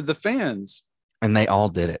important to the fans. And they all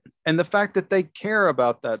did it. And the fact that they care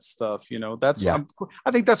about that stuff,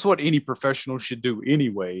 I think that's what any professional should do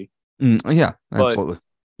anyway. Absolutely.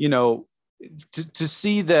 But, to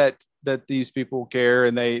see that these people care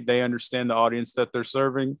and they understand the audience that they're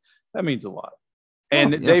serving, that means a lot.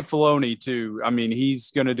 And Dave Filoni too. I mean,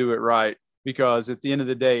 he's going to do it right. Because at the end of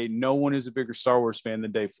the day, no one is a bigger Star Wars fan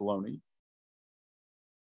than Dave Filoni.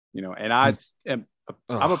 And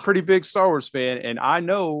I'm a pretty big Star Wars fan, and I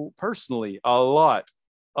know personally a lot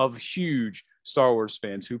of huge Star Wars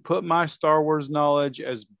fans who put my Star Wars knowledge,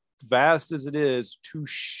 as vast as it is, to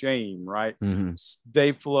shame, right? Mm-hmm.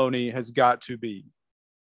 Dave Filoni has got to be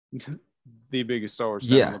the biggest Star Wars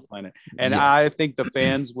fan on the planet. And I think the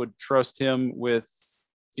fans would trust him with,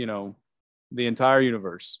 the entire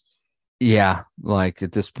universe. Yeah, like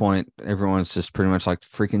at this point, everyone's just pretty much like,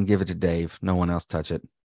 freaking give it to Dave. No one else touch it.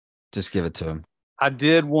 Just give it to him. I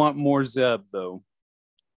did want more Zeb though.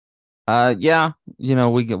 We got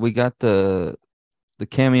the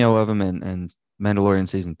cameo of him in Mandalorian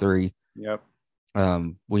season 3. Yep.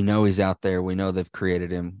 We know he's out there. We know they've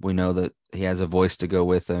created him. We know that he has a voice to go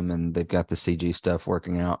with him, and they've got the CG stuff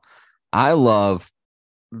working out. I love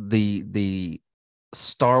the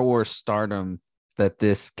Star Wars stardom that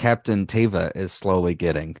this Captain Teva is slowly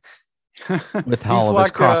getting with all of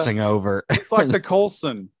his crossing over. He's like the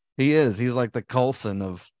Coulson. He is. He's like the Coulson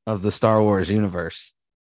of the Star Wars universe.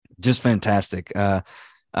 Just fantastic. I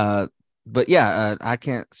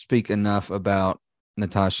can't speak enough about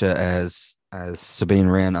Natasha as Sabine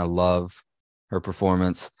Wren. I love her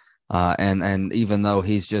performance. And even though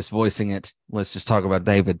he's just voicing it, let's just talk about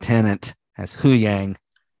David Tennant as Hu Yang.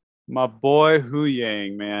 My boy Hu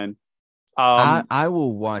Yang, man. I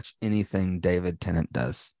will watch anything David Tennant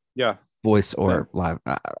does. Yeah. Voice or live.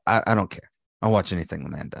 I don't care. I'll watch anything the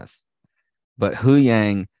man does. But Hu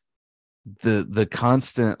Yang, the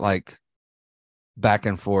constant like back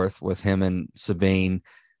and forth with him and Sabine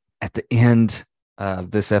at the end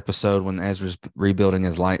of this episode when Ezra's rebuilding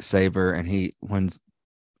his lightsaber and when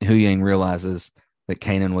Hu Yang realizes that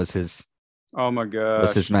Kanan was his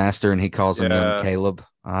master and he calls him young Caleb.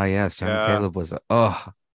 Yes, young Caleb was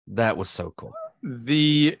that was so cool.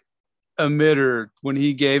 The emitter when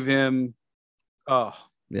he gave him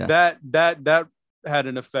that had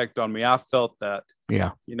an effect on me. I felt that.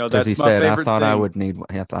 Yeah. That's he my said, favorite I thought thing. I would need one.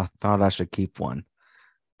 I thought I should keep one.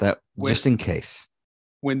 Just in case.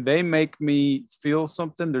 When they make me feel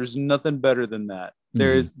something, there's nothing better than that.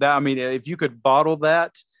 There's that. I mean, if you could bottle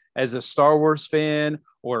that as a Star Wars fan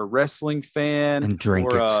or a wrestling fan and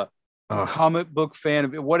drink or it. a comic book fan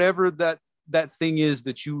of it, whatever that thing is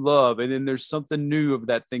that you love, and then there's something new of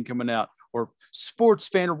that thing coming out, or sports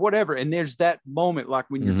fan or whatever, and there's that moment like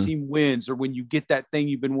when your team wins or when you get that thing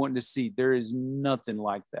you've been wanting to see. There is nothing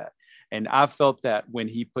like that, and I felt that when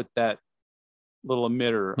he put that little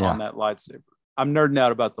emitter on that lightsaber. I'm nerding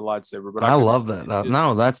out about the lightsaber, but I love that.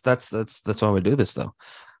 No, that's why we do this though.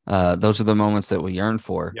 Those are the moments that we yearn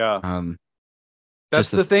for. Yeah.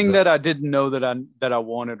 That's the thing that I didn't know that I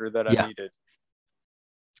wanted or that I needed.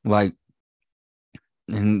 Like,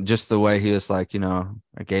 and just the way he was like,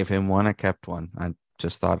 I gave him one, I kept one. I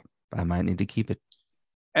just thought I might need to keep it.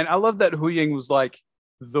 And I love that Huyang was like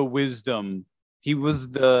the wisdom. He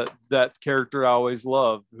was that character I always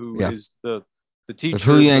loved, who is the teacher. If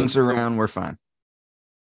Huyang's around, we're fine.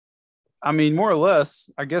 I mean, more or less.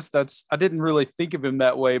 I guess I didn't really think of him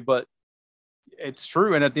that way, but it's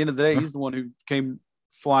true. And at the end of the day, he's the one who came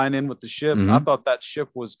flying in with the ship. I thought that ship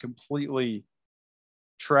was completely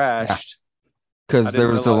trashed. Because there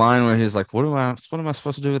was the line where he was like, what am I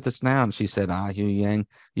supposed to do with this now? And she said, Huyang,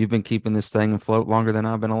 you've been keeping this thing afloat longer than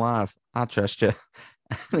I've been alive. I trust you.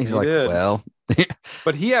 And he's like, well.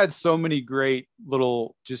 But he had so many great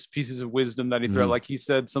little just pieces of wisdom that he threw. Like he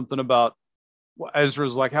said something about,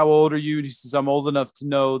 Ezra's like, how old are you? And he says, I'm old enough to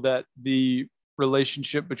know that the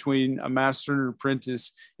relationship between a master and an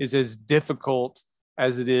apprentice is as difficult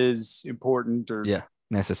as it is important or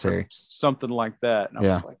necessary, or something like that. And I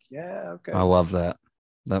was like, okay. I love that.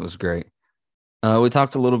 That was great. We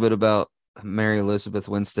talked a little bit about Mary Elizabeth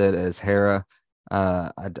Winstead as Hera.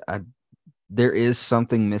 There is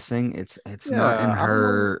something missing. It's not in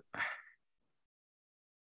her.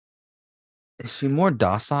 Is she more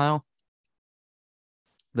docile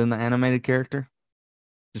than the animated character?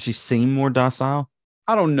 Does she seem more docile?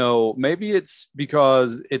 I don't know. Maybe it's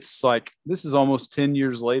because it's like this is almost 10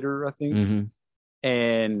 years later, I think.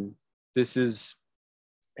 And this is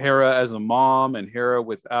Hera as a mom and Hera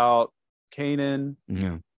without Kanan.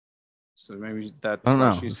 Yeah. So maybe that's I don't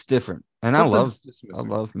why know. It's different. And I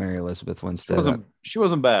love Mary Elizabeth Winstead. She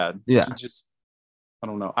wasn't bad. Yeah. I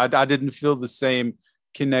don't know. I didn't feel the same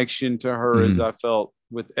connection to her as I felt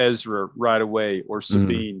with Ezra right away or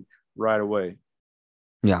Sabine right away.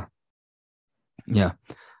 Yeah. Yeah.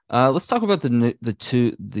 Let's talk about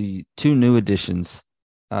the two new additions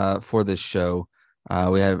for this show.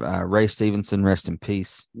 We have Ray Stevenson, rest in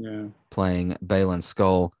peace, playing Baylan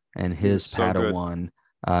Skoll, and his Padawan,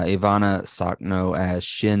 Ivana Sakno as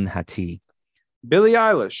Shin Hati. Billie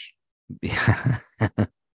Eilish.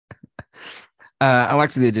 I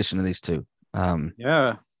liked the addition of these two.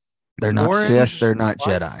 They're not orange Sith, they're not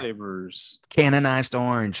Jedi. Lightsabers. Canonized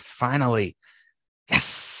orange, finally.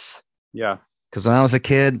 Yes. Yeah. Because when I was a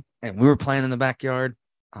kid and we were playing in the backyard,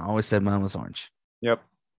 I always said mine was orange. Yep.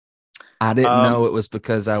 I didn't know it was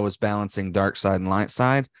because I was balancing dark side and light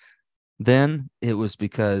side. Then it was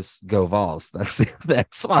because go Vols.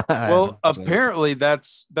 That's why. Well, apparently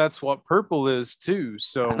that's what purple is too.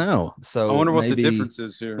 So I know. So I wonder what the difference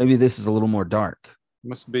is here. Maybe this is a little more dark.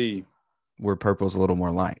 Must be. Where purple is a little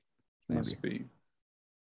more light. Maybe. Must be.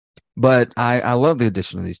 But I love the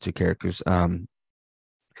addition of these two characters.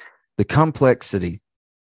 The complexity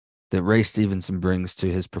that Ray Stevenson brings to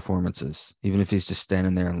his performances, even if he's just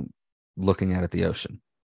standing there and looking out at the ocean.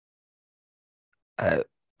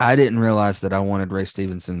 I didn't realize that I wanted Ray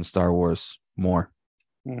Stevenson in Star Wars more.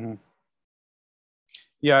 Mm-hmm.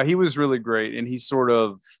 Yeah, he was really great, and he sort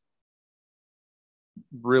of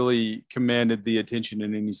really commanded the attention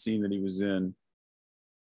in any scene that he was in.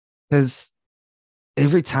 Because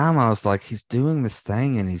every time I was like, he's doing this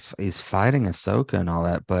thing and he's fighting Ahsoka and all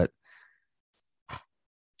that, but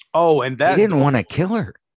and that he didn't want to kill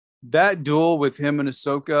her. That duel with him and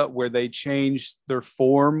Ahsoka, where they changed their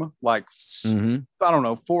form, like I don't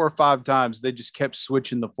know, 4 or 5 times, they just kept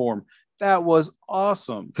switching the form. That was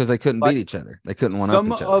awesome because they couldn't beat each other. They couldn't one up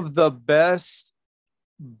each other. Some of the best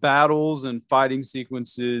battles and fighting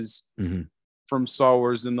sequences from Star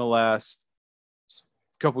Wars in the last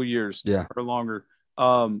couple years, or longer.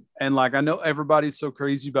 And like I know everybody's so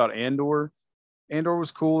crazy about Andor. Andor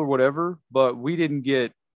was cool or whatever, but we didn't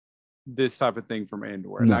get this type of thing from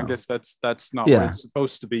Andor. And I guess that's not what it's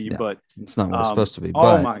supposed to be, but it's not what it's supposed to be.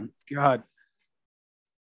 Oh my God.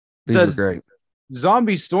 These are great.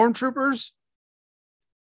 Zombie stormtroopers,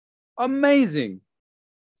 amazing.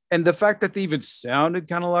 And the fact that they even sounded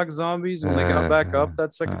kind of like zombies when they got back up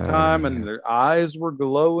that second time, and their eyes were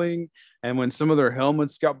glowing, and when some of their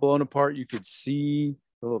helmets got blown apart, you could see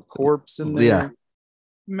the little corpse in there.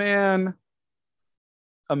 Man,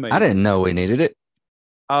 amazing. I didn't know we needed it.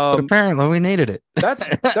 But apparently we needed it.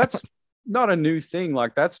 That's not a new thing.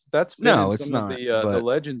 Like that's been in some of the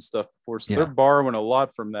Legend stuff before. So they're borrowing a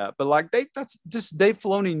lot from that. But like that's just Dave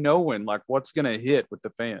Filoni knowing like what's gonna hit with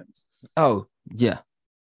the fans. Oh yeah.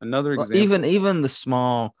 Another example. Even the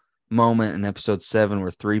small moment in episode 7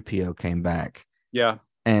 where 3PO came back. Yeah.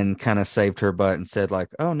 And kind of saved her butt and said, like,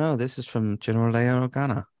 oh no, this is from General Leia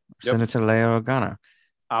Organa. Senator Leia Organa.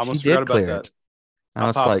 I almost forgot about that. I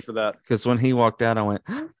was like, for that. Because when he walked out, I went,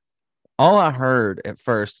 all I heard at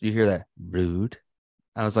first, you hear that rude.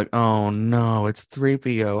 I was like, oh no, it's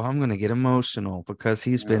 3PO. I'm gonna get emotional because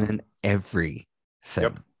he's been in everything.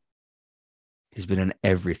 Yep. He's been in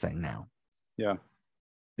everything now. Yeah.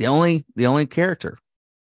 The only character.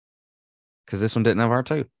 Because this one didn't have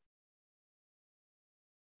R2.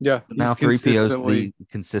 Yeah. But now 3PO is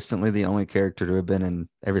consistently the only character to have been in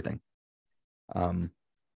everything.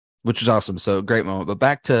 Which is awesome. So great moment. But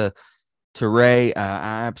back to Rey,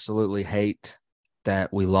 I absolutely hate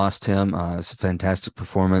that we lost him. It's a fantastic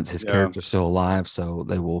performance. His character's still alive, so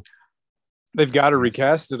they've got to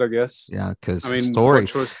recast it, I guess. Yeah, because story. What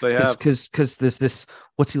choice they have? Because this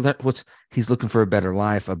he's looking for a better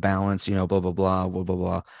life, a balance, blah blah blah blah blah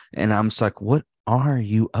blah. And I'm just like, what are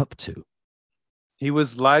you up to? He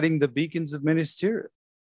was lighting the beacons of Minas Tirith.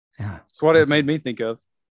 Yeah, that's what it made me think of.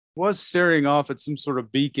 Was staring off at some sort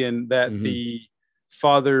of beacon that the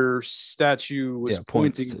father statue was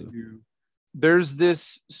pointing to. There's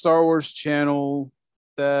this Star Wars channel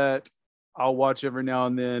that I'll watch every now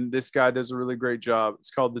and then. This guy does a really great job.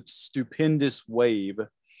 It's called The Stupendous Wave.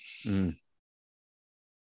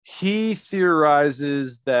 He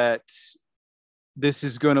theorizes that this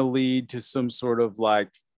is going to lead to some sort of like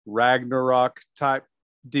Ragnarok type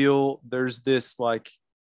deal. There's this like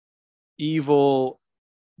evil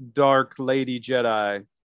dark lady Jedi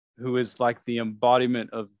who is like the embodiment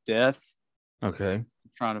of death. Okay. I'm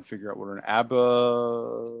trying to figure out what an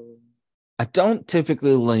Abba. I don't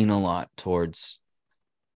typically lean a lot towards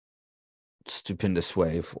Stupendous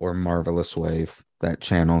Wave or Marvelous Wave, that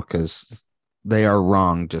channel, because they are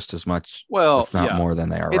wrong just as much, if not more than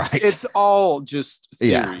they are right. It's all just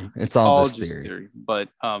theory. Yeah, it's all just theory. But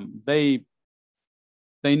they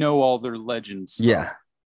know all their legends. Yeah.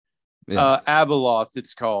 Abeloth,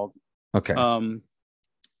 it's called. Okay.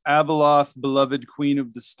 Abeloth, beloved queen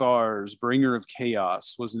of the stars, bringer of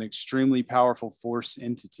chaos, was an extremely powerful force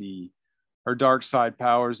entity. Her dark side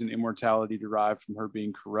powers and immortality derived from her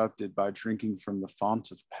being corrupted by drinking from the font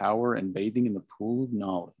of power and bathing in the pool of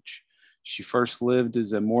knowledge. She first lived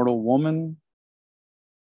as a mortal woman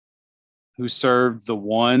who served the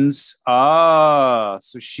ones. So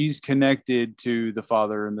she's connected to the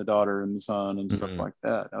father and the daughter and the son and stuff like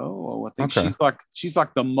that. Oh, I think she's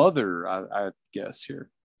like the mother, I guess here.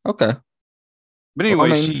 Okay. But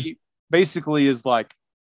anyway, she basically is like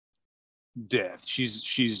death.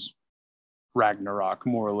 She's Ragnarok,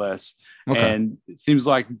 more or less. Okay. And it seems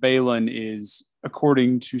like Balin is,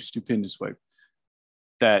 according to Stupendous Wave,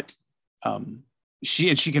 that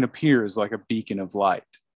she can appear as like a beacon of light.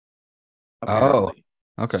 Apparently.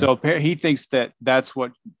 Oh, okay. So he thinks that that's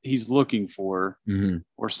what he's looking for,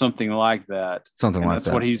 or something like that. That's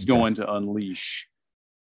what he's going to unleash.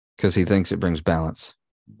 Because he thinks it brings balance.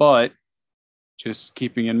 But just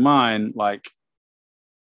keeping in mind, like,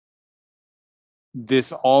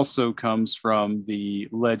 this also comes from the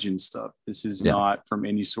legend stuff. This is not from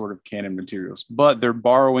any sort of canon materials, but they're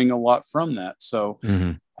borrowing a lot from that. So,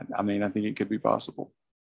 I mean, I think it could be possible.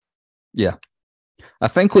 Yeah. I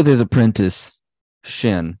think with his apprentice,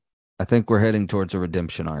 Shin, I think we're heading towards a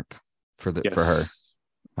redemption arc for her.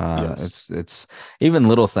 It's even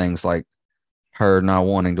little things like her not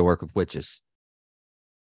wanting to work with witches.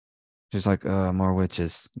 She's like, more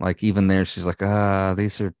witches. Like, even there, she's like,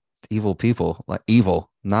 these are evil people. Like,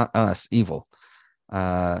 evil, not us, evil.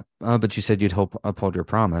 But you said you'd uphold your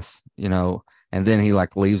promise, and then he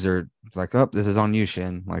like leaves her, like, oh, this is on you,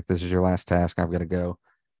 Shin. Like, this is your last task. I've got to go.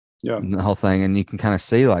 Yeah. And the whole thing. And you can kind of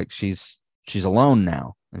see like she's alone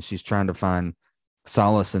now, and she's trying to find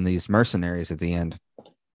solace in these mercenaries at the end.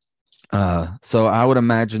 So I would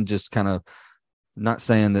imagine, just kind of, not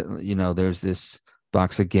saying that, there's this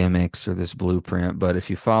box of gimmicks or this blueprint, but if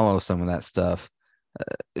you follow some of that stuff,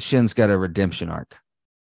 Shin's got a redemption arc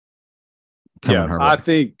coming her way.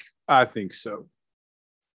 I think so.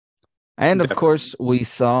 And definitely. Of course, we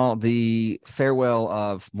saw the farewell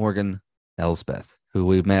of Morgan Elsbeth, who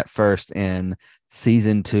we met first in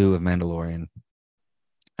season 2 of Mandalorian.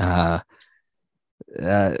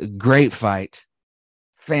 Great fight.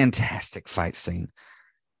 Fantastic fight scene.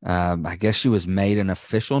 I guess she was made an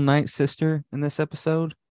official Night Sister in this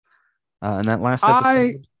episode. In that last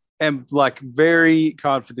episode. am like very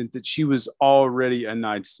confident that she was already a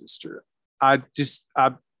Night Sister. I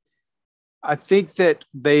think that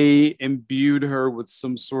they imbued her with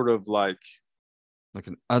some sort of like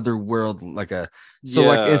an other world, like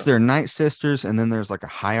is there Night Sisters and then there's like a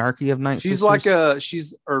hierarchy of Night Sisters?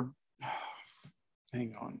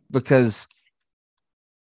 Hang on. Because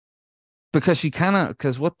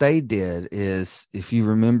what they did is, if you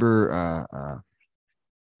remember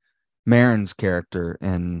Marin's character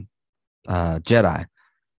in Jedi,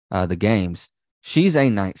 the games, she's a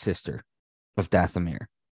Night Sister of Dathomir.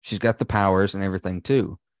 She's got the powers and everything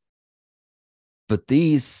too. But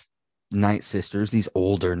these Night Sisters, these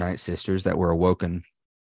older Night Sisters that were awoken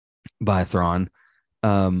by Thrawn,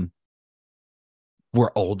 were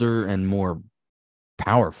older and more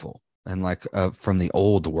powerful, and like from the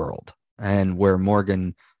old world. And where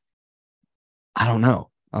Morgan, I don't know,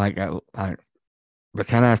 like I but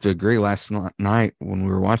kind of have to agree. Last night when we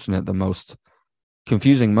were watching it, the most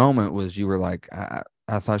confusing moment was you were like, I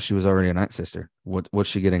thought she was already a Night Sister. What's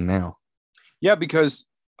she getting now? Yeah, because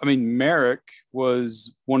I mean, Merrick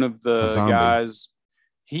was one of the guys.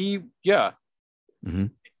 He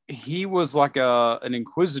was like an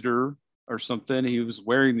Inquisitor or something. He was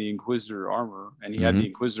wearing the Inquisitor armor, and he had the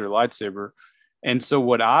Inquisitor lightsaber. And so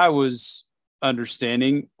what I was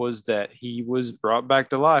understanding was that he was brought back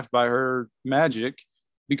to life by her magic,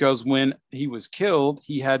 because when he was killed,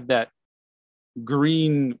 he had that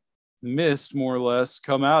green mist more or less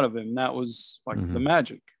come out of him. That was like the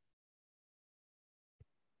magic.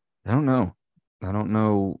 I don't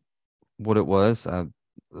know what it was.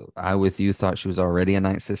 I with you thought she was already a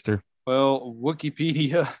Night Sister. Well,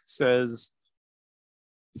 Wikipedia says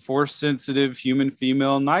force sensitive human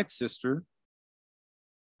female Night Sister.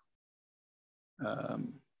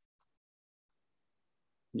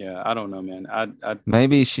 Yeah, I don't know, man. I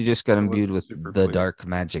maybe she just got imbued with the dark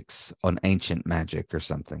magics on ancient magic or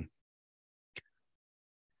something.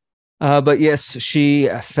 But yes, she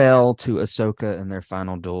fell to Ahsoka in their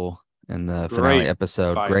final duel in the finale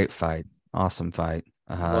episode. Great fight. Awesome fight.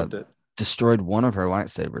 Loved it. Destroyed one of her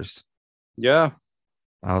lightsabers. Yeah.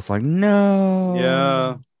 I was like, no.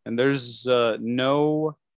 Yeah. And there's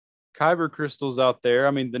no Kyber crystals out there.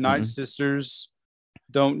 I mean, the Night Sisters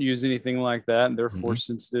don't use anything like that, and they're force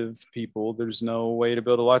sensitive people. There's no way to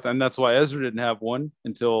build a light, and that's why Ezra didn't have one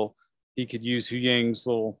until he could use Hu Yang's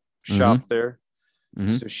little shop there.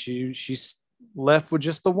 So she's left with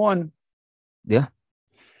just the one. Yeah.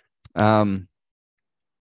 I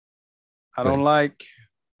don't like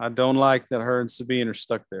that her and Sabine are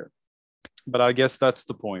stuck there, but I guess that's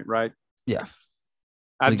the point, right? Yeah.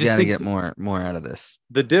 I just gotta get more out of this.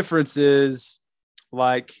 The difference is,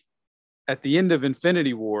 like, at the end of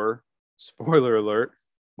Infinity War, spoiler alert,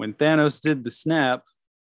 when Thanos did the snap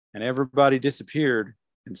and everybody disappeared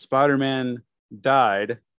and Spider-Man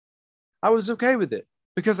died, I was okay with it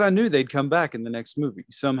because I knew they'd come back in the next movie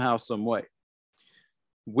somehow, some way.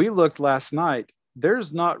 We looked last night.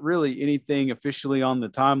 There's not really anything officially on the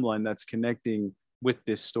timeline that's connecting with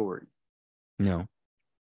this story. No.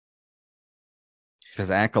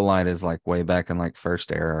 Because Acolyte is like way back in like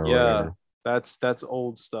first era or whatever. That's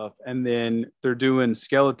old stuff. And then they're doing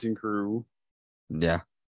Skeleton Crew. Yeah.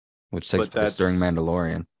 Which takes place during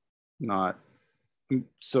Mandalorian. Not.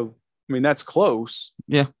 So, I mean, that's close.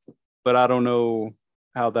 Yeah. But I don't know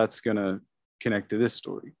how that's going to connect to this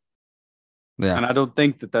story. Yeah. And I don't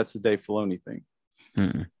think that that's a Dave Filoni thing.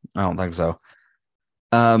 I don't think so.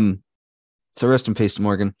 So rest in peace,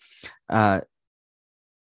 Morgan.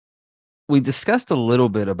 We discussed a little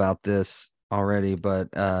bit about this already, but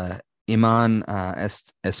Iman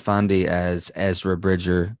Esfandi as Ezra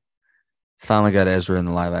Bridger finally got Ezra in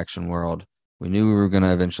the live action world. We knew we were going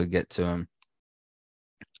to eventually get to him.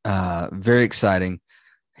 Very exciting.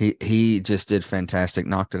 He just did fantastic,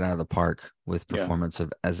 knocked it out of the park with performance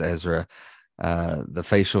as Ezra. The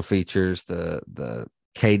facial features, the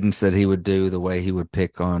cadence that he would do, the way he would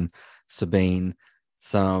pick on Sabine,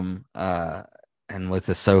 and with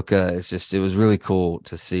Ahsoka, it was really cool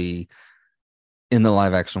to see in the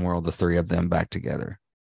live action world the three of them back together.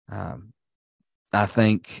 I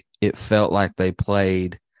think it felt like they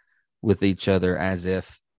played with each other as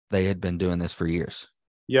if they had been doing this for years.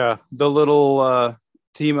 Yeah, the little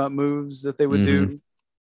team up moves that they would do.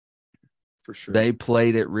 For sure. They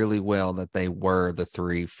played it really well that they were the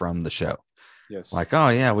three from the show. Yes. Like, oh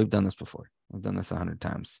yeah, we've done this before. We've done this 100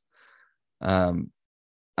 times. I'm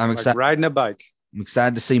excited. Riding a bike. I'm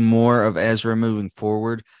excited to see more of Ezra moving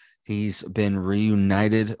forward. He's been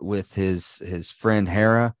reunited with his friend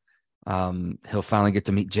Hera. He'll finally get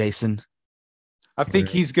to meet Jason. I think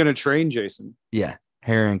he's going to train Jason. Yeah.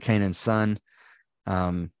 Hera and Kanan's son.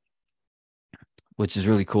 which is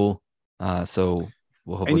really cool. So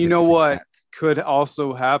we'll hopefully. And you know what could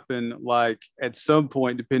also happen, like at some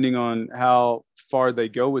point, depending on how far they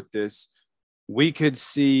go with this, we could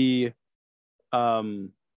see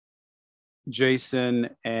Jason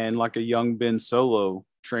and like a young Ben Solo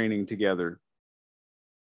training together.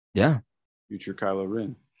 Yeah. Future Kylo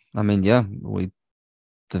Ren. I mean, yeah, we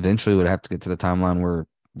eventually would have to get to the timeline where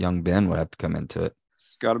young Ben would have to come into it.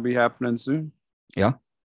 It's got to be happening soon. Yeah.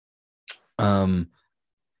 But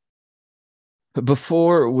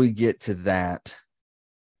before we get to that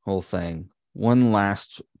whole thing, one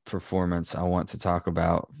last performance I want to talk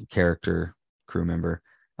about, character, crew member,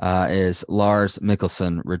 is Lars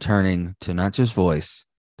Mikkelsen returning to not just voice,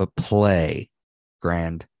 but play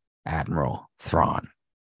Grand Admiral Thrawn.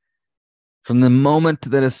 From the moment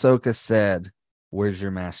that Ahsoka said, "Where's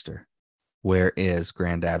your master? Where is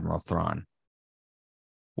Grand Admiral Thrawn?"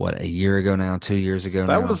 What, a year ago now, 2 years ago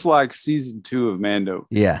that now? Was like season 2 of Mando.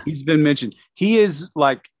 Yeah. He's been mentioned. He is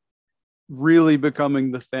like really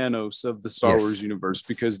becoming the Thanos of the Star Wars universe,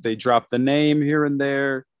 because they dropped the name here and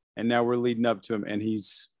there, and now we're leading up to him, and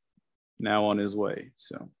he's now on his way.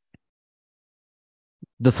 So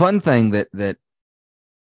the fun thing that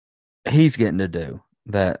he's getting to do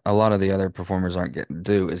that a lot of the other performers aren't getting to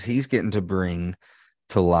do is he's getting to bring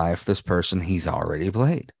to life this person he's already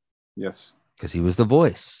played. Yes. Because he was the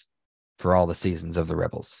voice for all the seasons of the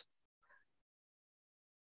Rebels.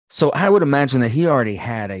 So I would imagine that he already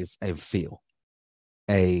had a feel.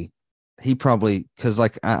 He probably, because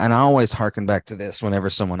like, and I always harken back to this whenever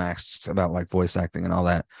someone asks about like voice acting and all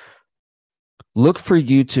that. Look for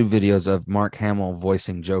YouTube videos of Mark Hamill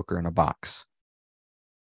voicing Joker in a box.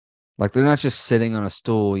 Like, they're not just sitting on a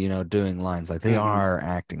stool, doing lines. Like, they are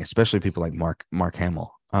acting, especially people like Mark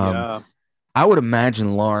Hamill. Yeah. I would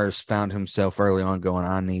imagine Lars found himself early on going,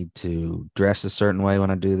 I need to dress a certain way when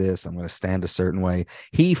I do this. I'm going to stand a certain way.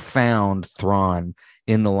 He found Thrawn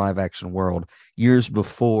in the live action world years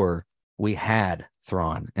before we had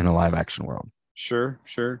Thrawn in a live action world. Sure.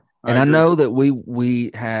 I know that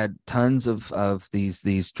we had tons of these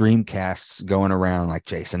Dreamcasts going around, like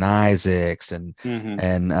Jason Isaacs and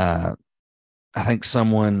I think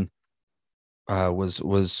someone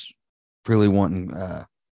was really wanting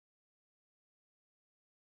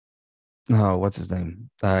what's his name?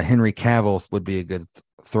 Henry Cavill would be a good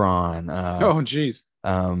Thrawn. Geez.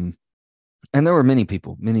 And there were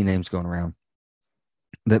many names going around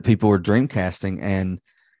that people were dreamcasting, and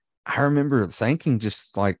I remember thinking,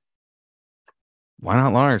 just like, why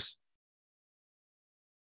not Lars?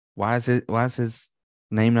 Why is his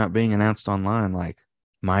name not being announced online? Like,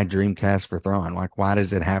 my Dreamcast for Thrawn. Like, why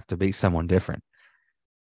does it have to be someone different?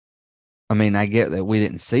 I mean, I get that we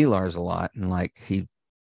didn't see Lars a lot, and like he,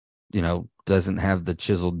 doesn't have the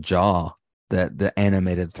chiseled jaw that the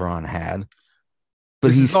animated Thrawn had.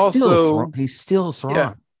 But he's still Thrawn.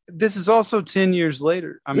 Yeah. This is also 10 years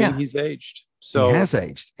later. I mean, he's aged. So he has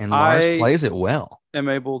aged, and Lars plays it well. I'm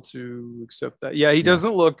able to accept that. Yeah, he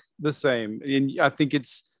doesn't look the same. And I think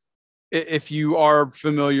if you are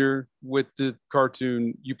familiar with the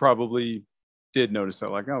cartoon, you probably did notice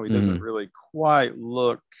that. Like, he doesn't really quite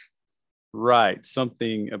look right.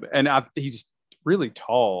 He's really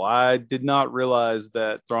tall. I did not realize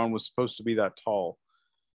that Thrawn was supposed to be that tall.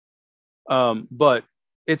 But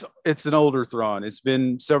it's an older Thrawn. It's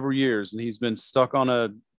been several years, and he's been stuck on a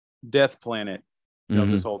death planet,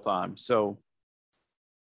 this whole time. So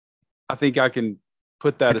I think I can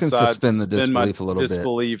put that aside. Suspend the disbelief a little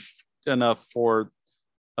bit enough for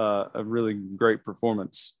a really great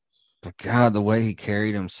performance. But God, the way he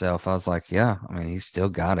carried himself, I was like, yeah, I mean, he's still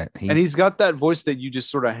got it. And he's got that voice that you just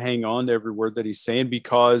sort of hang on to every word that he's saying,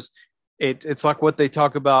 because it's like what they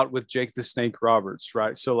talk about with Jake the Snake Roberts,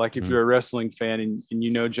 right? So like, if you're a wrestling fan and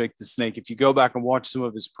Jake the Snake, if you go back and watch some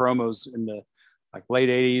of his promos in the like late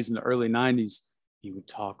 80s and the early 90s, he would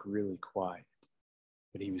talk really quiet,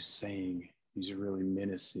 but he was saying these really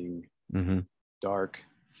menacing, dark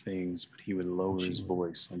things, but he would lower his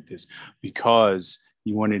voice like this, because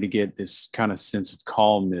you wanted to get this kind of sense of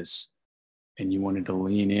calmness, and you wanted to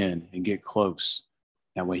lean in and get close.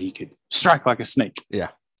 That way he could strike like a snake. Yeah.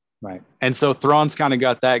 Right. And so Thrawn's kind of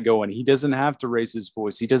got that going. He doesn't have to raise his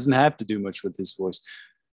voice. He doesn't have to do much with his voice.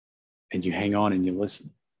 And you hang on and you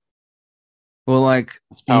listen. Well, like,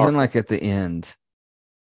 even like at the end,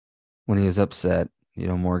 when he was upset,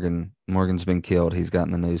 Morgan's been killed. He's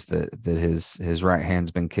gotten the news that his right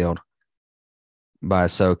hand's been killed by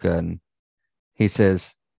Ahsoka, and he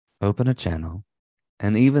says, "Open a channel."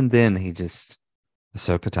 And even then, he just,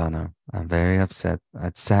 "Ahsoka Tano, I'm very upset.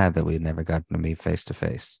 It's sad that we've never gotten to meet face to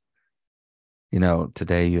face.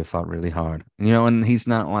 Today you have fought really hard." And he's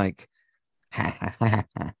not like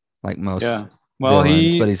like most well,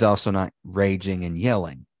 villains, but he's also not raging and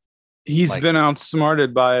yelling. He's been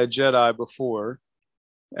outsmarted by a Jedi before,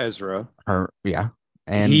 Ezra.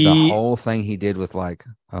 And the whole thing he did with like,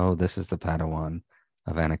 oh, this is the Padawan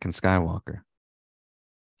of Anakin Skywalker.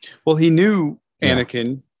 Well, he knew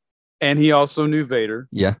Anakin, and he also knew Vader.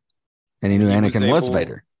 Yeah, and he knew Anakin was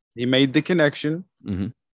Vader. He made the connection. Mm-hmm.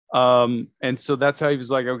 And so that's how he was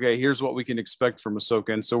like, okay, here's what we can expect from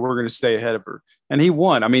Ahsoka, and so we're going to stay ahead of her. And he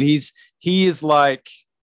won. I mean, he is like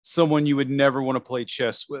someone you would never want to play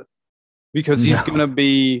chess with, because he's going to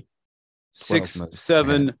be 6,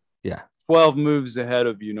 7, 12 moves ahead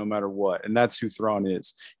of you no matter what. And that's who Thrawn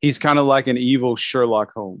is. He's kind of like an evil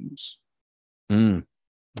Sherlock Holmes.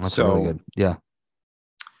 That's really good. Yeah.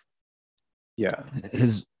 Yeah.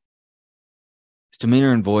 His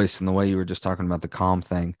demeanor and voice, and the way you were just talking about the calm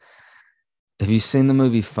thing. Have you seen the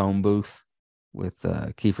movie Phone Booth with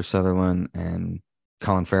Kiefer Sutherland and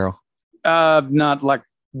Colin Farrell? Not like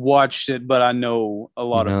watched it, but I know I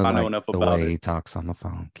know enough about it. The way he talks on the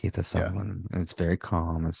phone, Kiefer Sutherland, and it's very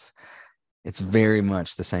calm. It's very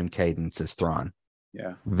much the same cadence as Thrawn.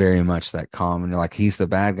 Yeah, very much that calm, and like he's the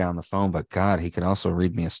bad guy on the phone, but God, he could also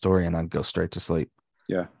read me a story, and I'd go straight to sleep.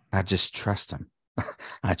 Yeah, I just trust him.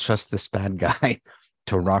 I trust this bad guy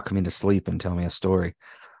to rock me to sleep and tell me a story.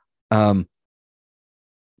 But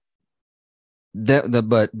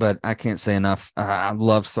I can't say enough. I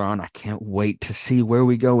love Thrawn. I can't wait to see where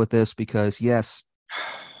we go with this, because yes,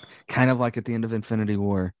 kind of like at the end of Infinity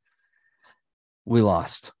War, we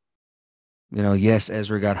lost. Yes,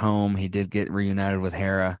 Ezra got home. He did get reunited with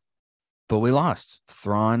Hera, but we lost.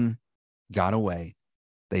 Thrawn got away.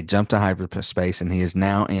 They jumped to hyperspace, and he is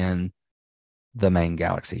now in the main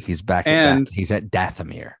galaxy. He's back he's at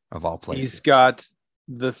Dathomir, of all places. He's got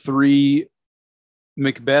the 3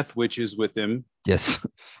 Macbeth witches with him. Yes.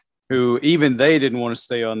 Who even they didn't want to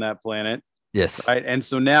stay on that planet. Yes. Right. And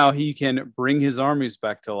so now he can bring his armies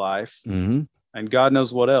back to life. Mm-hmm. And God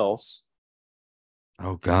knows what else.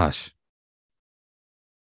 Oh, gosh.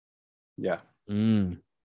 Yeah. Mm.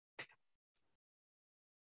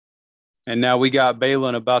 And now we got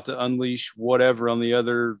Balin about to unleash whatever on the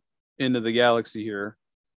other end of the galaxy here.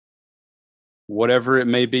 Whatever it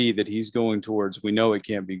may be that he's going towards, we know it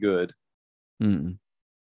can't be good. Mm-mm.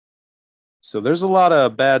 So there's a lot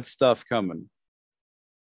of bad stuff coming.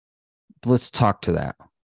 Let's talk to that.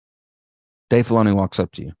 Dave Filoni walks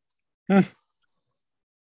up to you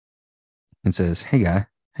and says, hey guy.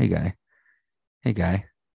 Dave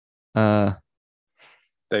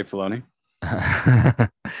Filoni.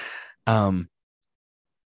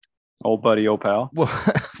 Old buddy, old pal. Well,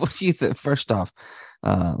 what do you think? First off,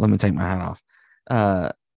 let me take my hat off.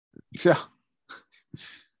 Yeah.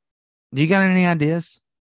 Do you got any ideas,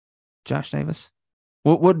 Josh Davis?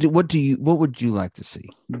 What would you like to see?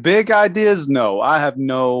 Big ideas? No, I have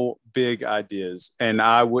no big ideas, and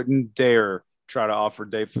I wouldn't dare try to offer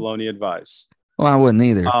Dave Filoni advice. Well, I wouldn't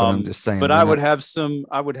either. But I'm just saying. But I would have some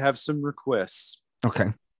requests.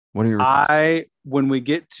 Okay. What are your requests? When we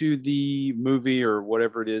get to the movie or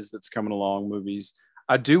whatever it is that's coming along, movies,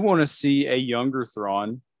 I do want to see a younger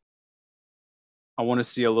Thrawn. I want to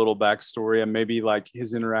see a little backstory and maybe like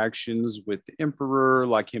his interactions with the Emperor,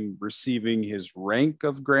 like him receiving his rank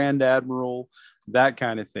of Grand Admiral, that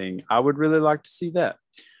kind of thing. I would really like to see that.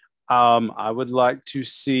 I would like to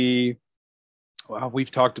see, well,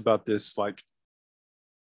 we've talked about this like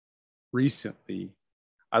recently.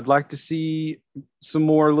 I'd like to see some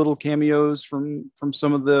more little cameos from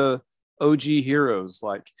some of the OG heroes,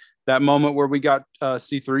 like that moment where we got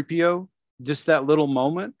C-3PO, just that little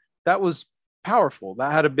moment. That was powerful.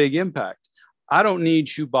 That had a big impact. I don't need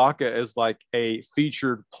Chewbacca as like a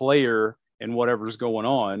featured player in whatever's going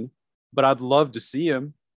on, but I'd love to see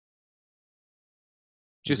him.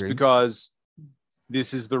 Just Agreed. Because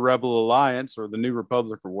this is the Rebel Alliance or the New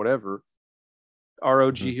Republic or whatever. Our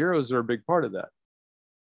OG heroes are a big part of that.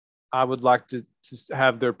 I would like to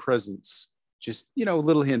have their presence, just,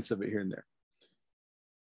 little hints of it here and there.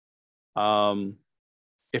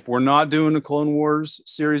 If we're not doing a Clone Wars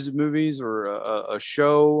series of movies or a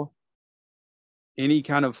show, any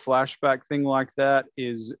kind of flashback thing like that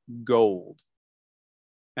is gold.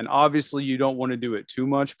 And obviously you don't want to do it too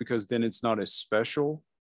much because then it's not as special.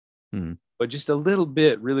 But just a little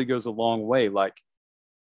bit really goes a long way. Like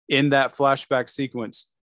in that flashback sequence,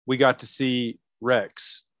 we got to see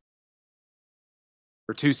Rex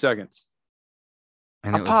for 2 seconds.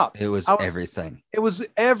 And it was everything. It was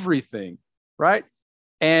everything, right?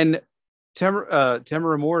 And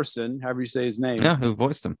Tamara Morrison, however you say his name. Yeah, who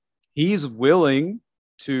voiced him. He's willing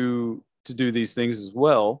to do these things as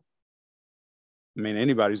well. I mean,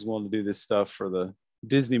 anybody's willing to do this stuff for the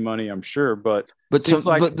Disney money, I'm sure. But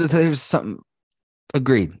there's something.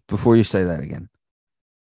 Agreed. Before you say that again,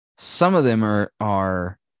 some of them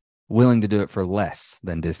are willing to do it for less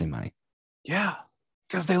than Disney money. Yeah,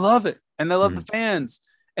 because they love it and they love the fans.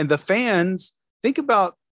 And the fans, think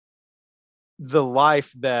about the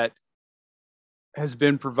life that has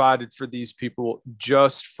been provided for these people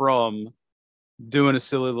just from doing a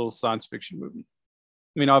silly little science fiction movie.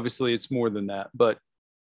 I mean, obviously it's more than that, but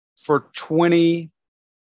for 20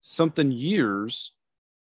 something years,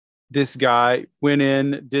 this guy went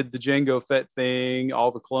in, did the Jango Fett thing,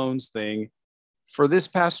 all the clones thing. For this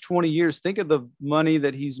past 20 years, think of the money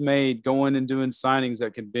that he's made going and doing signings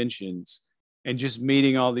at conventions and just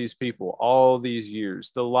meeting all these people all these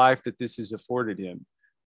years, the life that this has afforded him.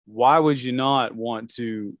 Why would you not want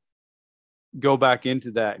to go back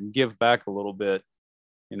into that and give back a little bit,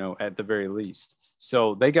 at the very least?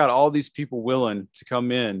 So they got all these people willing to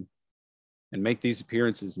come in and make these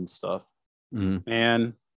appearances and stuff.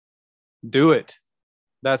 And do it.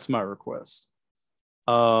 That's my request.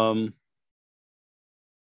 What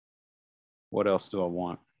else do I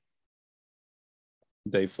want?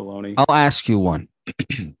 Dave Filoni. I'll ask you one.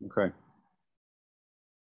 Okay.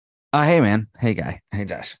 Hey man. Hey guy. Hey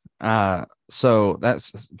Josh. So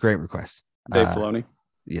that's a great request. Dave Filoni.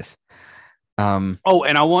 Yes. And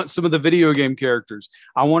I want some of the video game characters.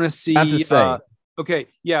 I want to see. Okay,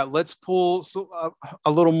 yeah. Let's pull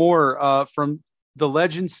a little more from the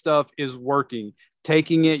Legend stuff. Is working,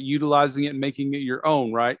 taking it, utilizing it, and making it your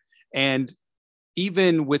own, right? And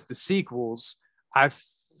even with the sequels,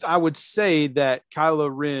 I would say that Kylo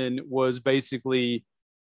Ren was basically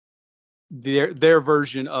their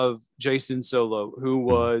version of Jason Solo, who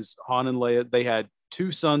was Han and Leia. They had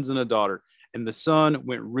 2 sons and a daughter, and the son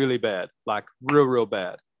went really bad, like real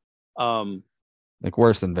bad. Like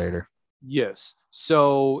worse than Vader. Yes.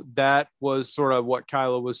 So that was sort of what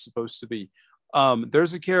Kylo was supposed to be.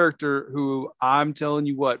 There's a character who, I'm telling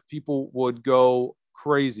you what, people would go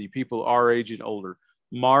crazy. People our age and older.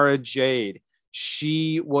 Mara Jade.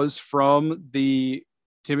 She was from the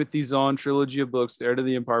Timothy Zahn trilogy of books, the Heir to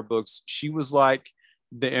the Empire books. She was like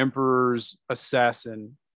the Emperor's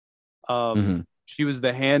assassin. She was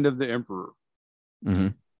the hand of the Emperor.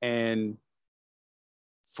 And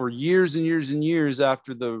for years and years and years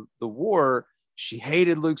after the war, she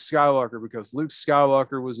hated Luke Skywalker because Luke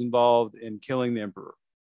Skywalker was involved in killing the Emperor.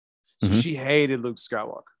 So she hated Luke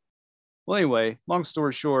Skywalker. Well, anyway, long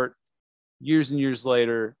story short, years and years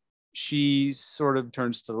later, she sort of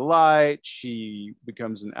turns to the light. She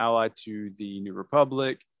becomes an ally to the New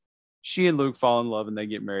Republic. She and Luke fall in love and they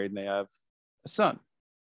get married and they have a son,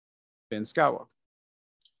 Ben Skywalker.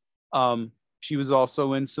 She was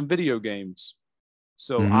also in some video games.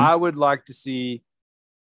 So I would like to see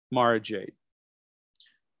Mara Jade.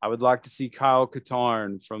 I would like to see Kyle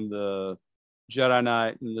Katarn from the Jedi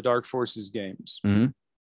Knight and the Dark Forces games.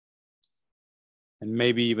 And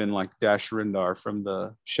maybe even like Dash Rendar from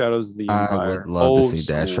the Shadows of the Empire. I would love to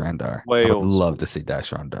see Dash Rendar. I would love to see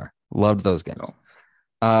Dash Rendar. Loved those games.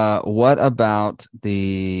 What about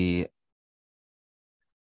the...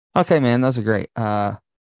 Okay, man, those are great.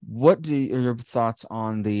 What are your thoughts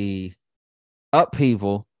on the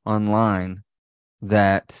upheaval online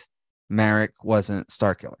that Marek wasn't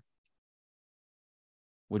Starkiller?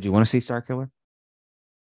 Would you want to see Starkiller?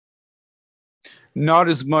 Not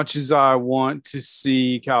as much as I want to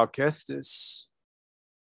see Cal Kestis.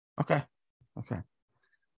 Okay.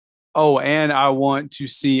 Oh, and I want to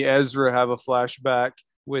see Ezra have a flashback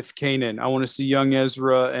with Kanan. I want to see young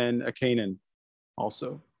Ezra and a Kanan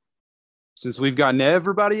also. Since we've gotten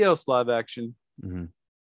everybody else live action,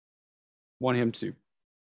 want him to.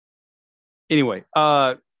 Anyway,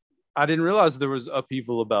 I didn't realize there was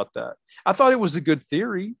upheaval about that. I thought it was a good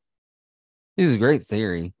theory. It was a great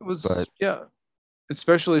theory. It was, yeah.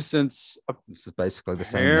 Especially since this is basically the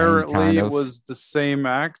same. Apparently, it was the same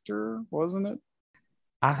actor, wasn't it?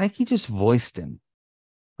 I think he just voiced him.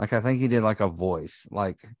 Like, I think he did like a voice.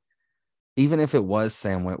 Like, even if it was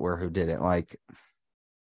Sam Witwer who did it, like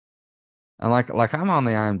I'm on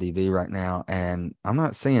the IMDb right now, and I'm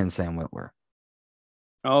not seeing Sam Witwer.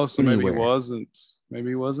 Oh, so anywhere. Maybe he wasn't. Maybe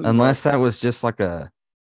he wasn't. Unless that was just like a,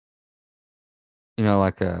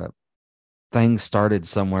 like a thing started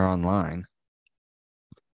somewhere online.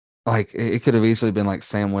 Like, it could have easily been like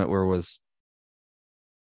Sam Witwer was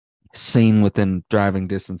seen within driving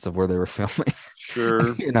distance of where they were filming.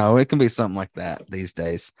 Sure. It can be something like that these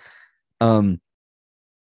days.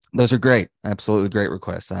 Those are great. Absolutely great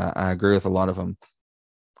requests. I agree with a lot of them.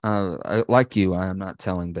 Like you, I am not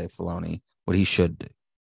telling Dave Filoni what he should do.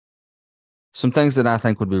 Some things that I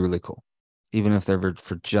think would be really cool. even if they're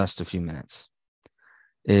for just a few minutes,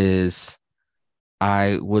 is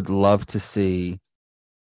I would love to see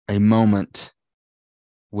a moment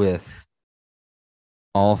with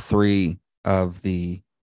all three of the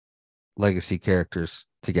legacy characters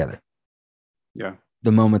together. Yeah.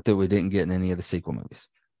 The moment that we didn't get in any of the sequel movies.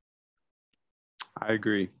 I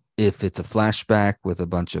agree. If it's a flashback with a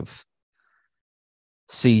bunch of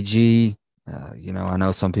CG, I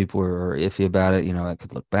know some people are iffy about it. It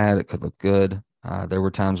could look bad. It could look good. There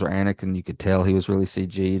were times where Anakin, you could tell he was really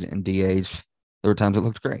CG'd and de-aged. There were times it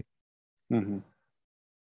looked great. Mm-hmm.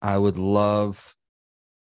 I would love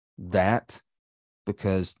that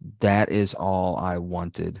because that is all I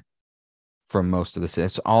wanted from most of this.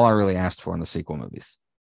 It's all I really asked for in the sequel movies.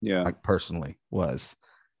 Yeah. Like personally was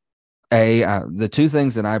the two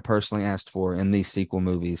things that I personally asked for in these sequel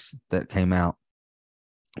movies that came out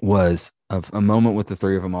was a moment with the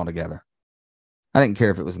three of them all together. I didn't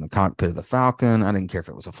care if it was in the cockpit of the Falcon. I didn't care if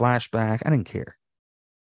it was a flashback. I didn't care.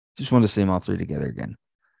 Just wanted to see them all three together again.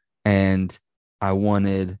 And I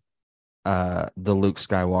wanted the Luke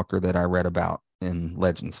Skywalker that I read about in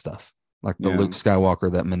Legend stuff, like the Luke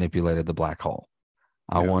Skywalker that manipulated the black hole.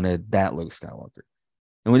 I wanted that Luke Skywalker,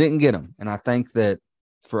 and we didn't get him. And I think that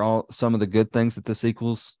for some of the good things that the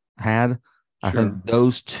sequels had, I think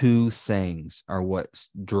those two things are what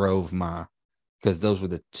drove because those were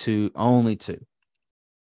the only two.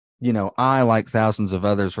 I, like thousands of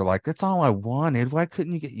others, were like, that's all I wanted. Why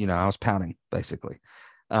couldn't you get, I was pouting basically.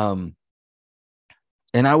 And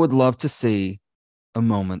I would love to see a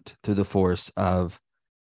moment through the Force of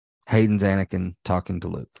Hayden's Anakin talking to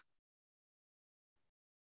Luke.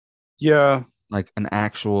 Yeah. Like an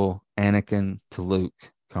actual Anakin to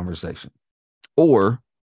Luke conversation. Or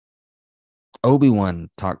Obi-Wan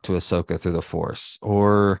talk to Ahsoka through the Force.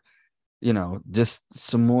 Or, just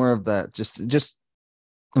some more of that. Just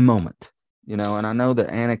a moment. And I know that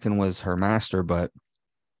Anakin was her master, but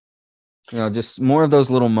just more of those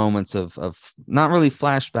little moments of not really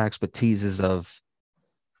flashbacks, but teases of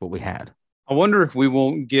what we had. I wonder if we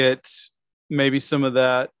won't get maybe some of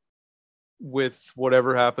that with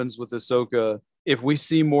whatever happens with Ahsoka. If we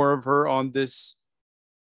see more of her on this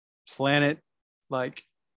planet, like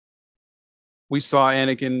we saw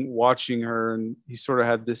Anakin watching her and he sort of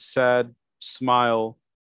had this sad smile,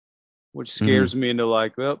 which scares me into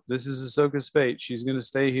like, well, this is Ahsoka's fate. She's going to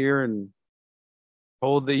stay here and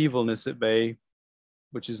hold the evilness at bay,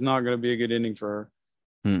 which is not going to be a good ending for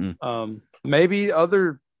her. Maybe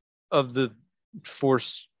other of the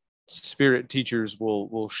Force spirit teachers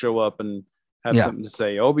will show up and have something to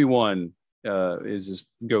say. Obi-Wan is his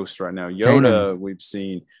ghost right now. Yoda, we've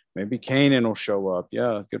seen. Maybe Kanan will show up.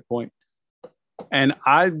 Yeah, good point. And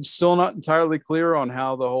I'm still not entirely clear on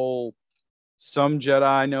how the whole some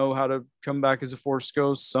Jedi know how to come back as a Force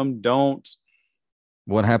ghost, some don't.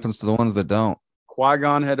 What happens to the ones that don't?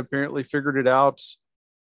 Qui-Gon had apparently figured it out,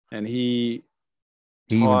 and he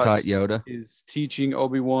even taught Yoda. Is teaching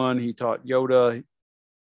Obi-Wan. He taught Yoda.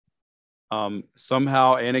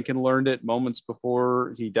 Somehow Anakin learned it moments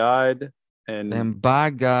before he died. And by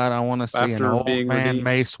God, I want to see an old man redeemed.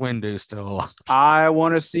 Mace Windu still alive. I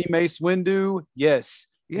want to see Mace Windu. Yes.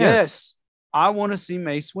 I want to see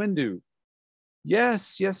Mace Windu.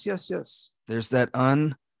 Yes. There's that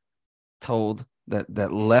untold,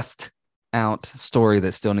 that left out story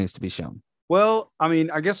that still needs to be shown. Well, I mean,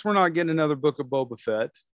 I guess we're not getting another book of Boba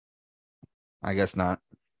Fett. I guess not.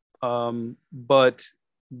 But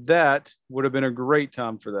that would have been a great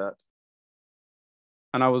time for that.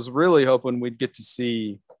 And I was really hoping we'd get to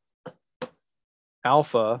see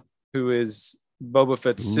Alpha, who is Boba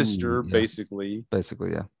Fett's sister, basically.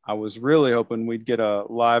 Basically, yeah. I was really hoping we'd get a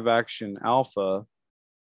live action Alpha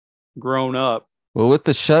grown up. Well, with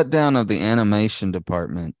the shutdown of the animation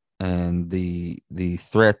department and the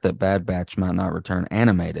threat that Bad Batch might not return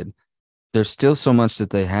animated, there's still so much that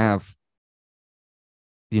they have,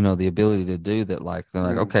 the ability to do that. Like, they're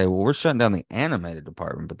like, okay, well, we're shutting down the animated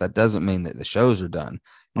department, but that doesn't mean that the shows are done.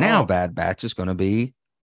 Now Bad Batch is going to be,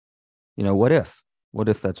 what if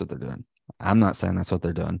that's what they're doing? I'm not saying that's what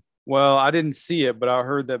they're doing. Well, I didn't see it, but I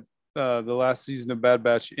heard that the last season of Bad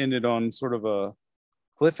Batch ended on sort of a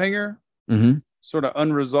cliffhanger, sort of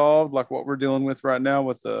unresolved, like what we're dealing with right now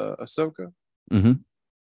with Ahsoka.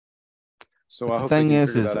 So but I hope the thing they can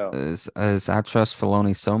is, figure that out. is I trust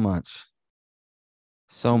Filoni so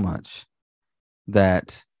much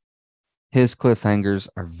that his cliffhangers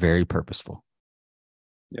are very purposeful.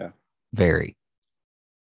 Yeah. Very,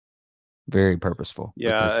 very purposeful.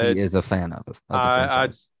 Yeah. Because he is a fan of the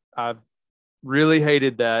franchise. I really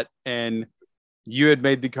hated that. And you had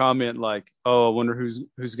made the comment like, oh, I wonder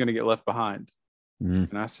who's going to get left behind.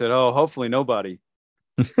 And I said, oh, hopefully nobody.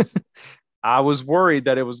 I was worried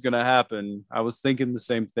that it was going to happen. I was thinking the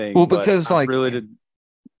same thing. Well, because I really didn't.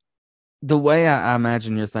 The way I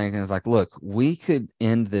imagine you're thinking is like, look, we could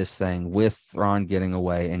end this thing with Thrawn getting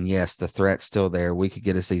away. And yes, the threat's still there. We could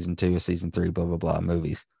get a season 2, a season 3, blah, blah, blah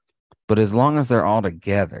movies. But as long as they're all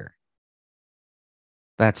together,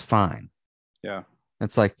 that's fine. Yeah.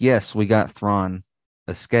 It's like, yes, we got Thrawn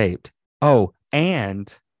escaped. Oh,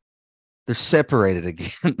 and they're separated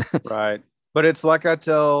again. Right. But it's like I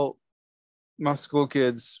tell my school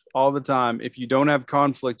kids all the time, if you don't have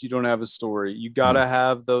conflict, you don't have a story. You got to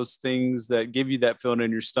have those things that give you that feeling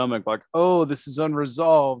in your stomach, like, oh, this is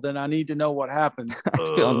unresolved and I need to know what happens. I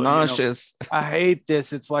feel nauseous. I hate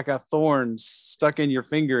this. It's like a thorn stuck in your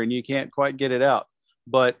finger and you can't quite get it out.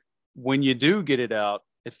 But when you do get it out,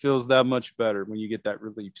 it feels that much better when you get that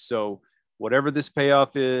relief. So whatever this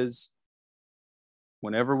payoff is,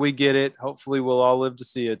 whenever we get it, hopefully we'll all live to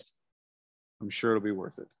see it. I'm sure it'll be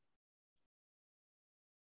worth it.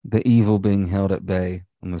 The evil being held at bay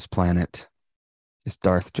on this planet is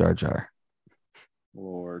Darth Jar Jar.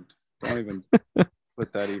 Lord, don't even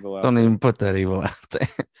put that evil out. Don't even put that evil out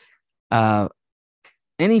there.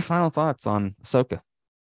 Any final thoughts on Ahsoka?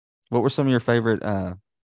 What were some of your favorite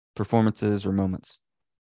performances or moments?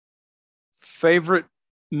 Favorite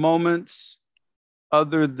moments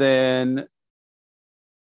other than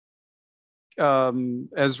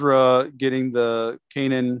Ezra getting the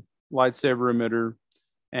Kanan lightsaber emitter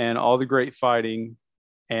and all the great fighting,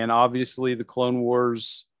 and obviously the Clone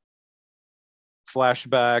Wars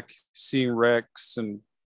flashback, seeing Rex and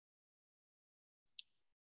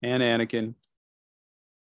Anakin.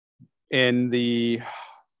 In the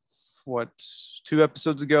 2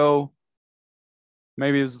 episodes ago,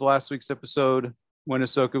 maybe it was the last week's episode, when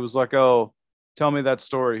Ahsoka was like, oh, tell me that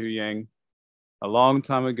story, Hu Yang. A long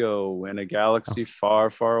time ago in a galaxy far,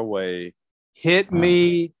 far away. Hit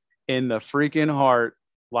me in the freaking heart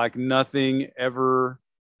like nothing ever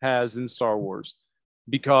has in Star Wars.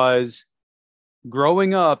 Because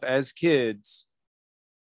growing up as kids,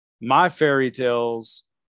 my fairy tales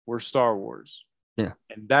were Star Wars. Yeah.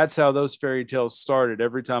 And that's how those fairy tales started.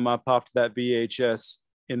 Every time I popped that VHS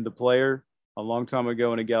in the player a long time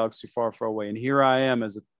ago in a galaxy far, far away. And here I am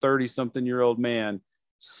as a 30-something-year-old man,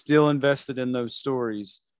 still invested in those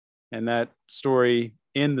stories. And that story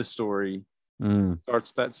in the story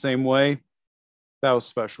starts that same way. That was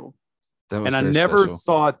special. And I never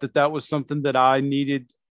thought that was something that I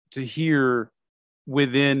needed to hear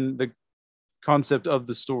within the concept of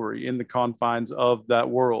the story, in the confines of that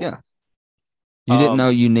world. Yeah. You didn't know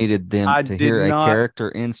you needed them to hear a character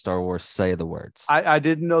in Star Wars say the words. I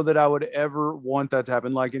didn't know that I would ever want that to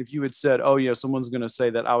happen. Like, if you had said, oh, yeah, someone's going to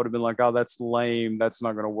say that, I would have been like, oh, that's lame. That's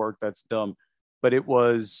not going to work. That's dumb. But it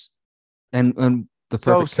was. And the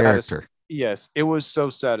perfect character. Yes, it was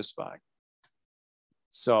so satisfying.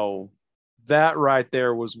 So that right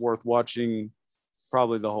there was worth watching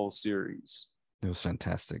probably the whole series. It was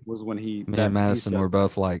fantastic. Was when me and Madison were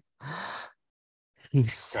both like, he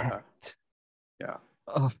said it. Yeah.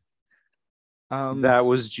 Oh. That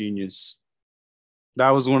was genius. That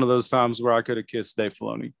was one of those times where I could have kissed Dave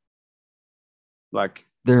Filoni. Like,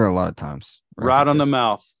 there are a lot of times. Right on the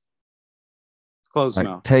mouth. Closed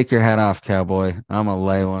mouth. Take your hat off, cowboy. I'm going to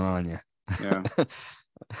lay one on you. Yeah.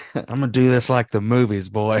 I'm going to do this like the movies,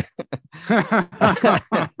 boy.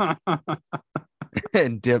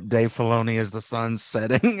 And dip Dave Filoni as the sun's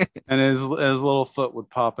setting. And his little foot would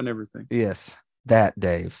pop and everything. Yes. That,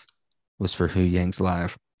 Dave, was for Hu Yang's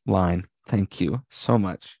live line. Thank you so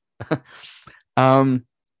much. I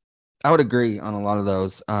would agree on a lot of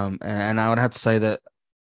those. And I would have to say that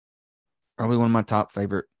probably one of my top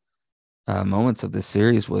favorite moments of this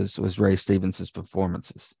series was Ray Stevens'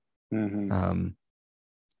 performances. Mm-hmm.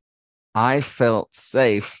 I felt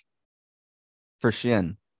safe for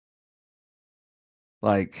Shin.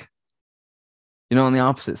 Like, on the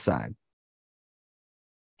opposite side,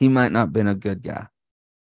 he might not have been a good guy,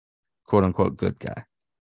 quote unquote good guy.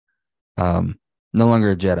 No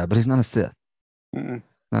longer a Jedi, but he's not a Sith. Mm-mm.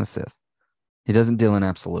 Not a Sith. He doesn't deal in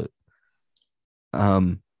absolute.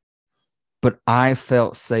 But I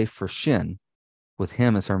felt safe for Shin with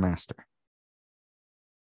him as her master.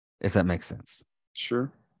 If that makes sense.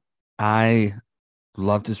 Sure. I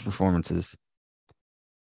loved his performances.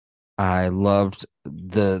 I loved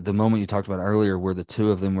the moment you talked about earlier where the two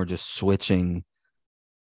of them were just switching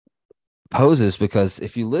poses, because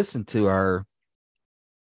if you listen to our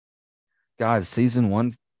season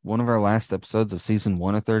one of our last episodes of season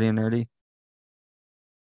 1 of 30 and Nerdy,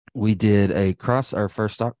 we did our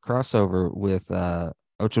first crossover with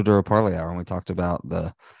Ocho Duro Parley Hour, and we talked about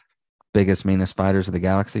the biggest, meanest fighters of the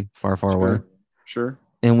galaxy, far, far away. Sure.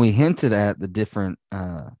 And we hinted at the different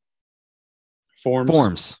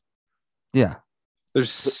forms. Yeah.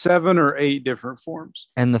 There's 7 or 8 different forms.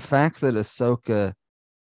 And the fact that Ahsoka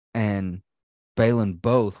and Baylan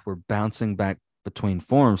both were bouncing back between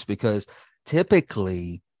forms, because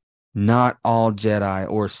typically not all Jedi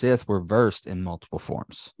or Sith were versed in multiple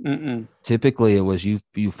forms. Typically it was you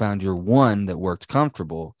found your one that worked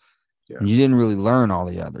comfortable, and you didn't really learn all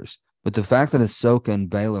the others. But the fact that Ahsoka and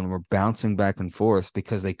Baylan were bouncing back and forth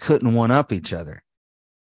because they couldn't one-up each other.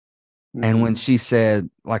 And when she said,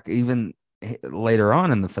 like, even later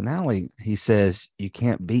on in the finale, he says, "You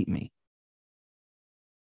can't beat me."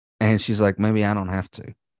 And she's like, "Maybe I don't have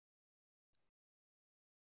to."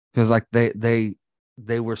 Because like they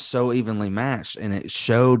were so evenly matched, and it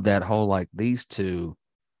showed that whole, like, these two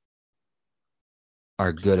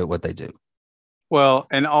are good at what they do. Well,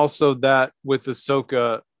 and also that with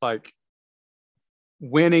Ahsoka, like,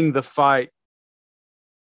 winning the fight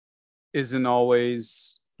isn't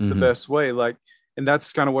always the best way. Like, and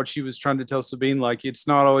that's kind of what she was trying to tell Sabine. Like, it's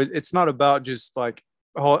not about just like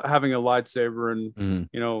having a lightsaber and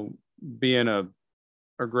being a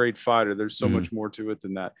great fighter. There's so much more to it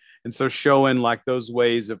than that. And so showing like those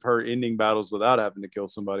ways of her ending battles without having to kill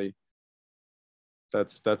somebody,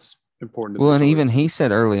 that's important. Well, and even he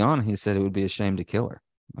said early on, he said it would be a shame to kill her.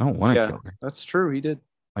 I don't want to kill her. That's true. He did.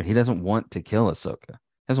 Like, he doesn't want to kill Ahsoka.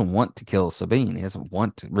 He doesn't want to kill Sabine. He doesn't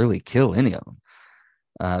want to really kill any of them.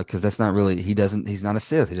 Because that's not really, he's not a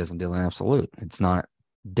Sith. He doesn't deal in absolute. It's not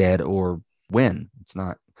dead or win. It's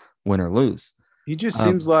not win or lose. He just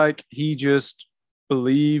seems like he just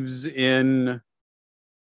believes in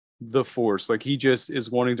the Force. Like, he just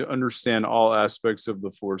is wanting to understand all aspects of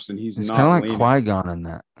the Force, and he's not kind of like Qui-Gon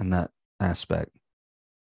in that aspect,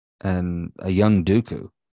 and a young Dooku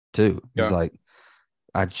too. He's like,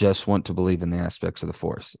 I just want to believe in the aspects of the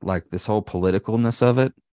Force, like this whole politicalness of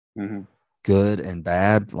it, good and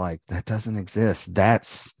bad. Like, that doesn't exist.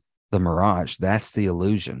 That's the mirage. That's the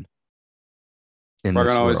illusion. Qui-Gon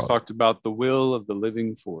always talked about the will of the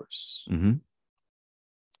living Force.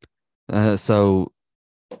 So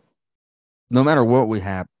no matter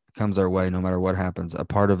what comes our way, no matter what happens, a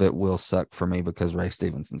part of it will suck for me because Ray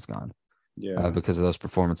Stevenson's gone. Because of those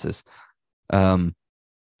performances. And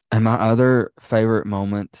my other favorite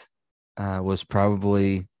moment was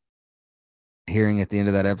probably hearing at the end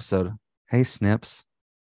of that episode, "Hey, Snips."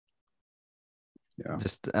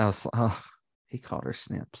 He called her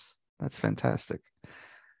Snips. That's fantastic.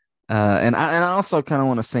 And I also kind of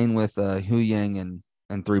want a scene with Hu Yang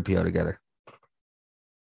and 3PO together.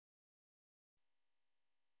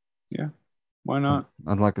 Yeah, why not?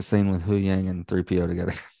 I'd like a scene with Hu Yang and 3PO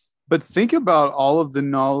together. But think about all of the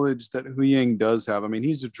knowledge that Hu Yang does have. I mean,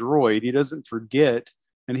 he's a droid. He doesn't forget,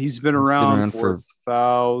 and he's been around for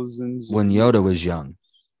thousands. When Yoda was young.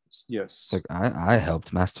 Yes. Like, I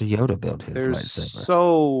helped Master Yoda build his lightsaber. There's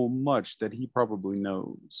so much that he probably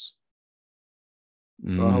knows.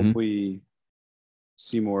 So I hope we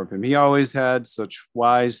see more of him. He always had such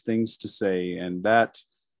wise things to say, and that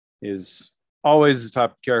is always the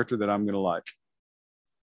type of character that I'm going to like.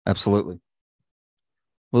 Absolutely.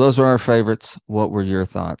 Well, those are our favorites. What were your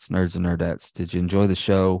thoughts, nerds and nerdettes? Did you enjoy the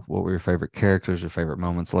show? What were your favorite characters, your favorite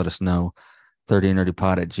moments? Let us know.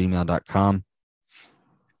 30nerdypod@gmail.com.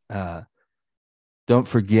 Don't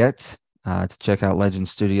forget to check out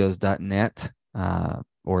legendstudios.net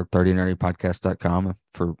or 30nerdypodcast.com.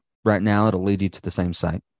 For right now, it'll lead you to the same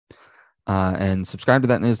site. And subscribe to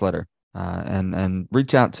that newsletter. And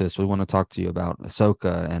reach out to us. We want to talk to you about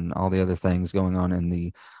Ahsoka and all the other things going on in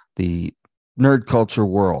the nerd culture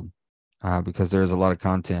world, because there's a lot of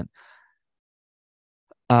content.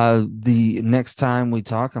 The next time we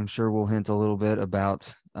talk, I'm sure we'll hint a little bit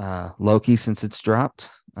about Loki, since it's dropped.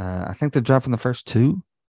 I think they're dropping the first 2,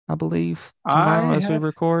 I believe, tomorrow as we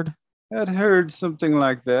record. I'd heard something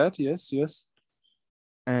like that. Yes.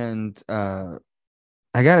 And I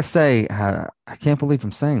gotta say, I can't believe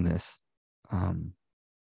I'm saying this.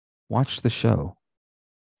 Watch the show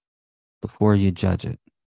before you judge it,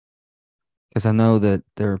 because I know that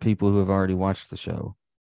there are people who have already watched the show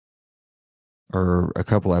or a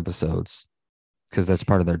couple episodes, because that's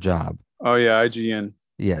part of their job. Oh yeah, IGN.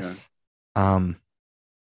 Yes. Yeah.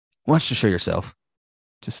 Watch the show yourself.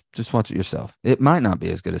 Just watch it yourself. It might not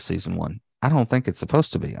be as good as season 1. I don't think it's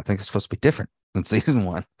supposed to be. I think it's supposed to be different than season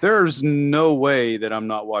 1. There's no way that I'm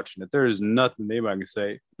not watching it. There is nothing anybody can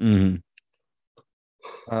say.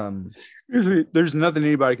 There's nothing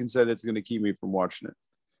anybody can say that's going to keep me from watching it.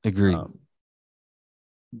 Agreed.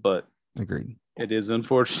 But agreed. It is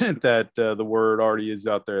unfortunate that the word already is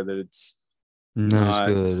out there that it's not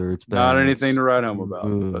as good or it's bad. Not anything to write home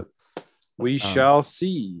about. But we shall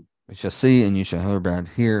see. We shall see, and you shall hear about it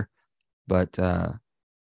here. But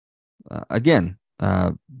again,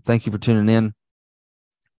 thank you for tuning in.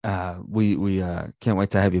 We can't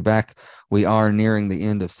wait to have you back. We are nearing the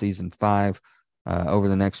end of season 5. Over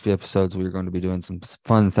the next few episodes, we're going to be doing some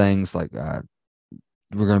fun things. Like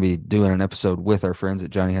we're going to be doing an episode with our friends at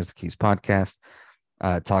Johnny Has the Keys podcast,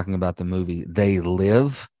 talking about the movie They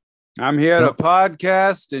Live. I'm here to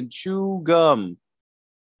podcast and chew gum,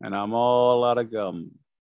 and I'm all out of gum.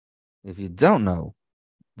 If you don't know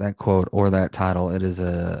that quote or that title, it is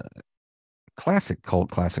a cult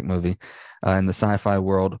classic movie in the sci-fi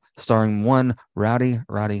world, starring one Roddy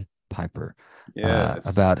Piper.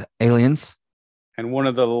 Yes. About aliens. And one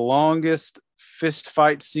of the longest fist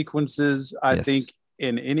fight sequences, I think,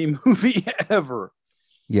 in any movie ever.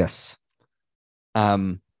 Yes.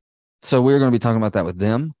 So we're going to be talking about that with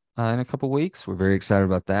them in a couple weeks. We're very excited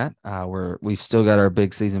about that. We've still got our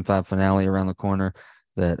big season 5 finale around the corner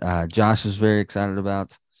that Josh is very excited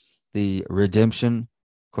about. The redemption ?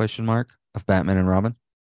 Of Batman and Robin.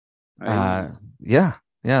 Yeah.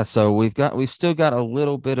 So we've still got a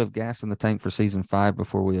little bit of gas in the tank for season 5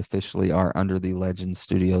 before we officially are under the Legends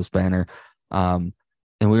Studios banner. And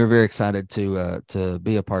we were very excited to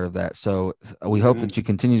be a part of that. So we hope that you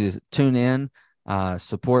continue to tune in,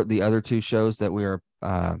 support the other 2 shows that we are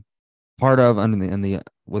part of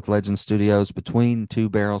with Legends Studios, Between Two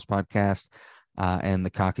Barrels podcast and the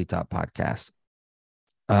Cocky Top podcast.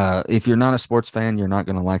 If you're not a sports fan, you're not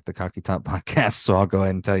going to like the Cocky Top podcast, so I'll go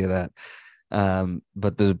ahead and tell you that.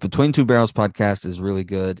 But the Between Two Barrels podcast is really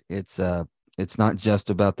good. It's not just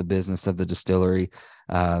about the business of the distillery.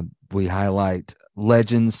 We highlight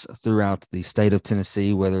legends throughout the state of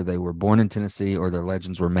Tennessee, whether they were born in Tennessee or their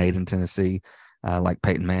legends were made in Tennessee, like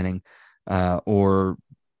Peyton Manning, or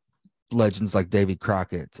legends like Davy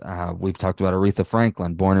Crockett. We've talked about Aretha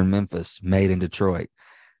Franklin, born in Memphis, made in Detroit.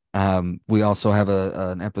 We also have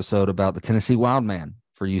an episode about the Tennessee Wildman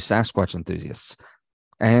for you Sasquatch enthusiasts,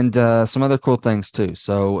 and some other cool things too.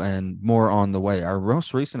 So, and more on the way. Our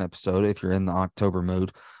most recent episode, if you're in the October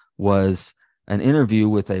mood, was an interview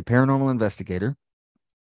with a paranormal investigator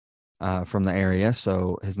from the area.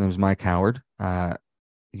 So his name is Mike Howard.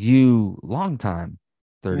 You longtime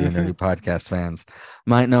 30 and Nerdy podcast fans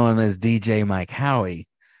might know him as DJ Mike Howie.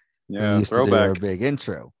 Yeah, who used to do our big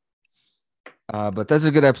intro. But that's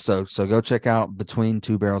a good episode. So go check out Between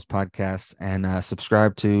Two Barrels podcast and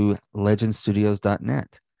subscribe to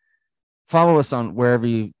legendstudios.net. Follow us on wherever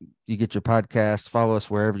you get your podcasts. Follow us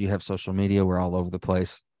wherever you have social media. We're all over the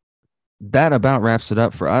place. That about wraps it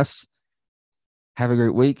up for us. Have a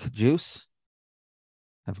great week, Juice.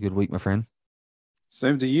 Have a good week, my friend.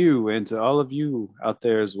 Same to you and to all of you out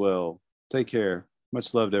there as well. Take care.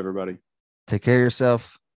 Much love to everybody. Take care of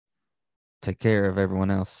yourself. Take care of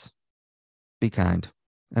everyone else. Be kind.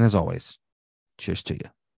 And as always, cheers to you.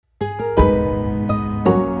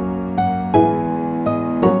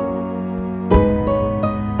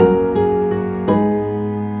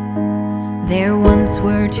 There once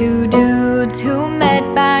were 2 dudes who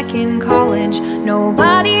met back in college.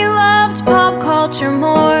 Nobody loved pop culture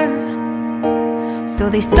more. So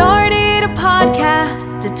they started a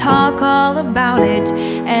podcast to talk all about it.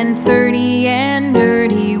 And 30 and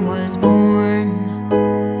Nerdy was born.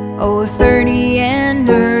 Oh, 30 and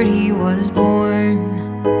Nerdy was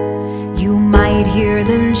born. You might hear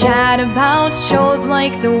them chat about shows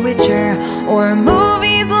like The Witcher or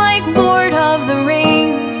movies like Lord of the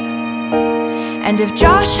Rings. And if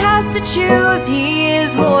Josh has to choose, he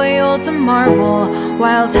is loyal to Marvel,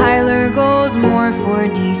 while Tyler goes more for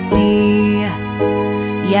DC.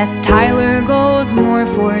 Yes, Tyler goes more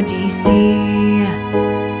for DC.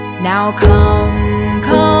 Now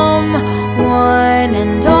come, one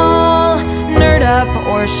and all, nerd up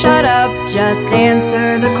or shut up, just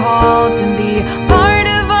answer the call to be part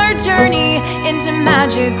of our journey into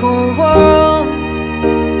magical worlds.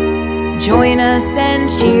 Join us and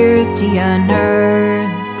cheers to ya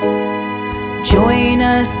nerds. Join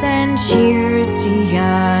us and cheers to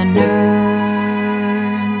ya nerds.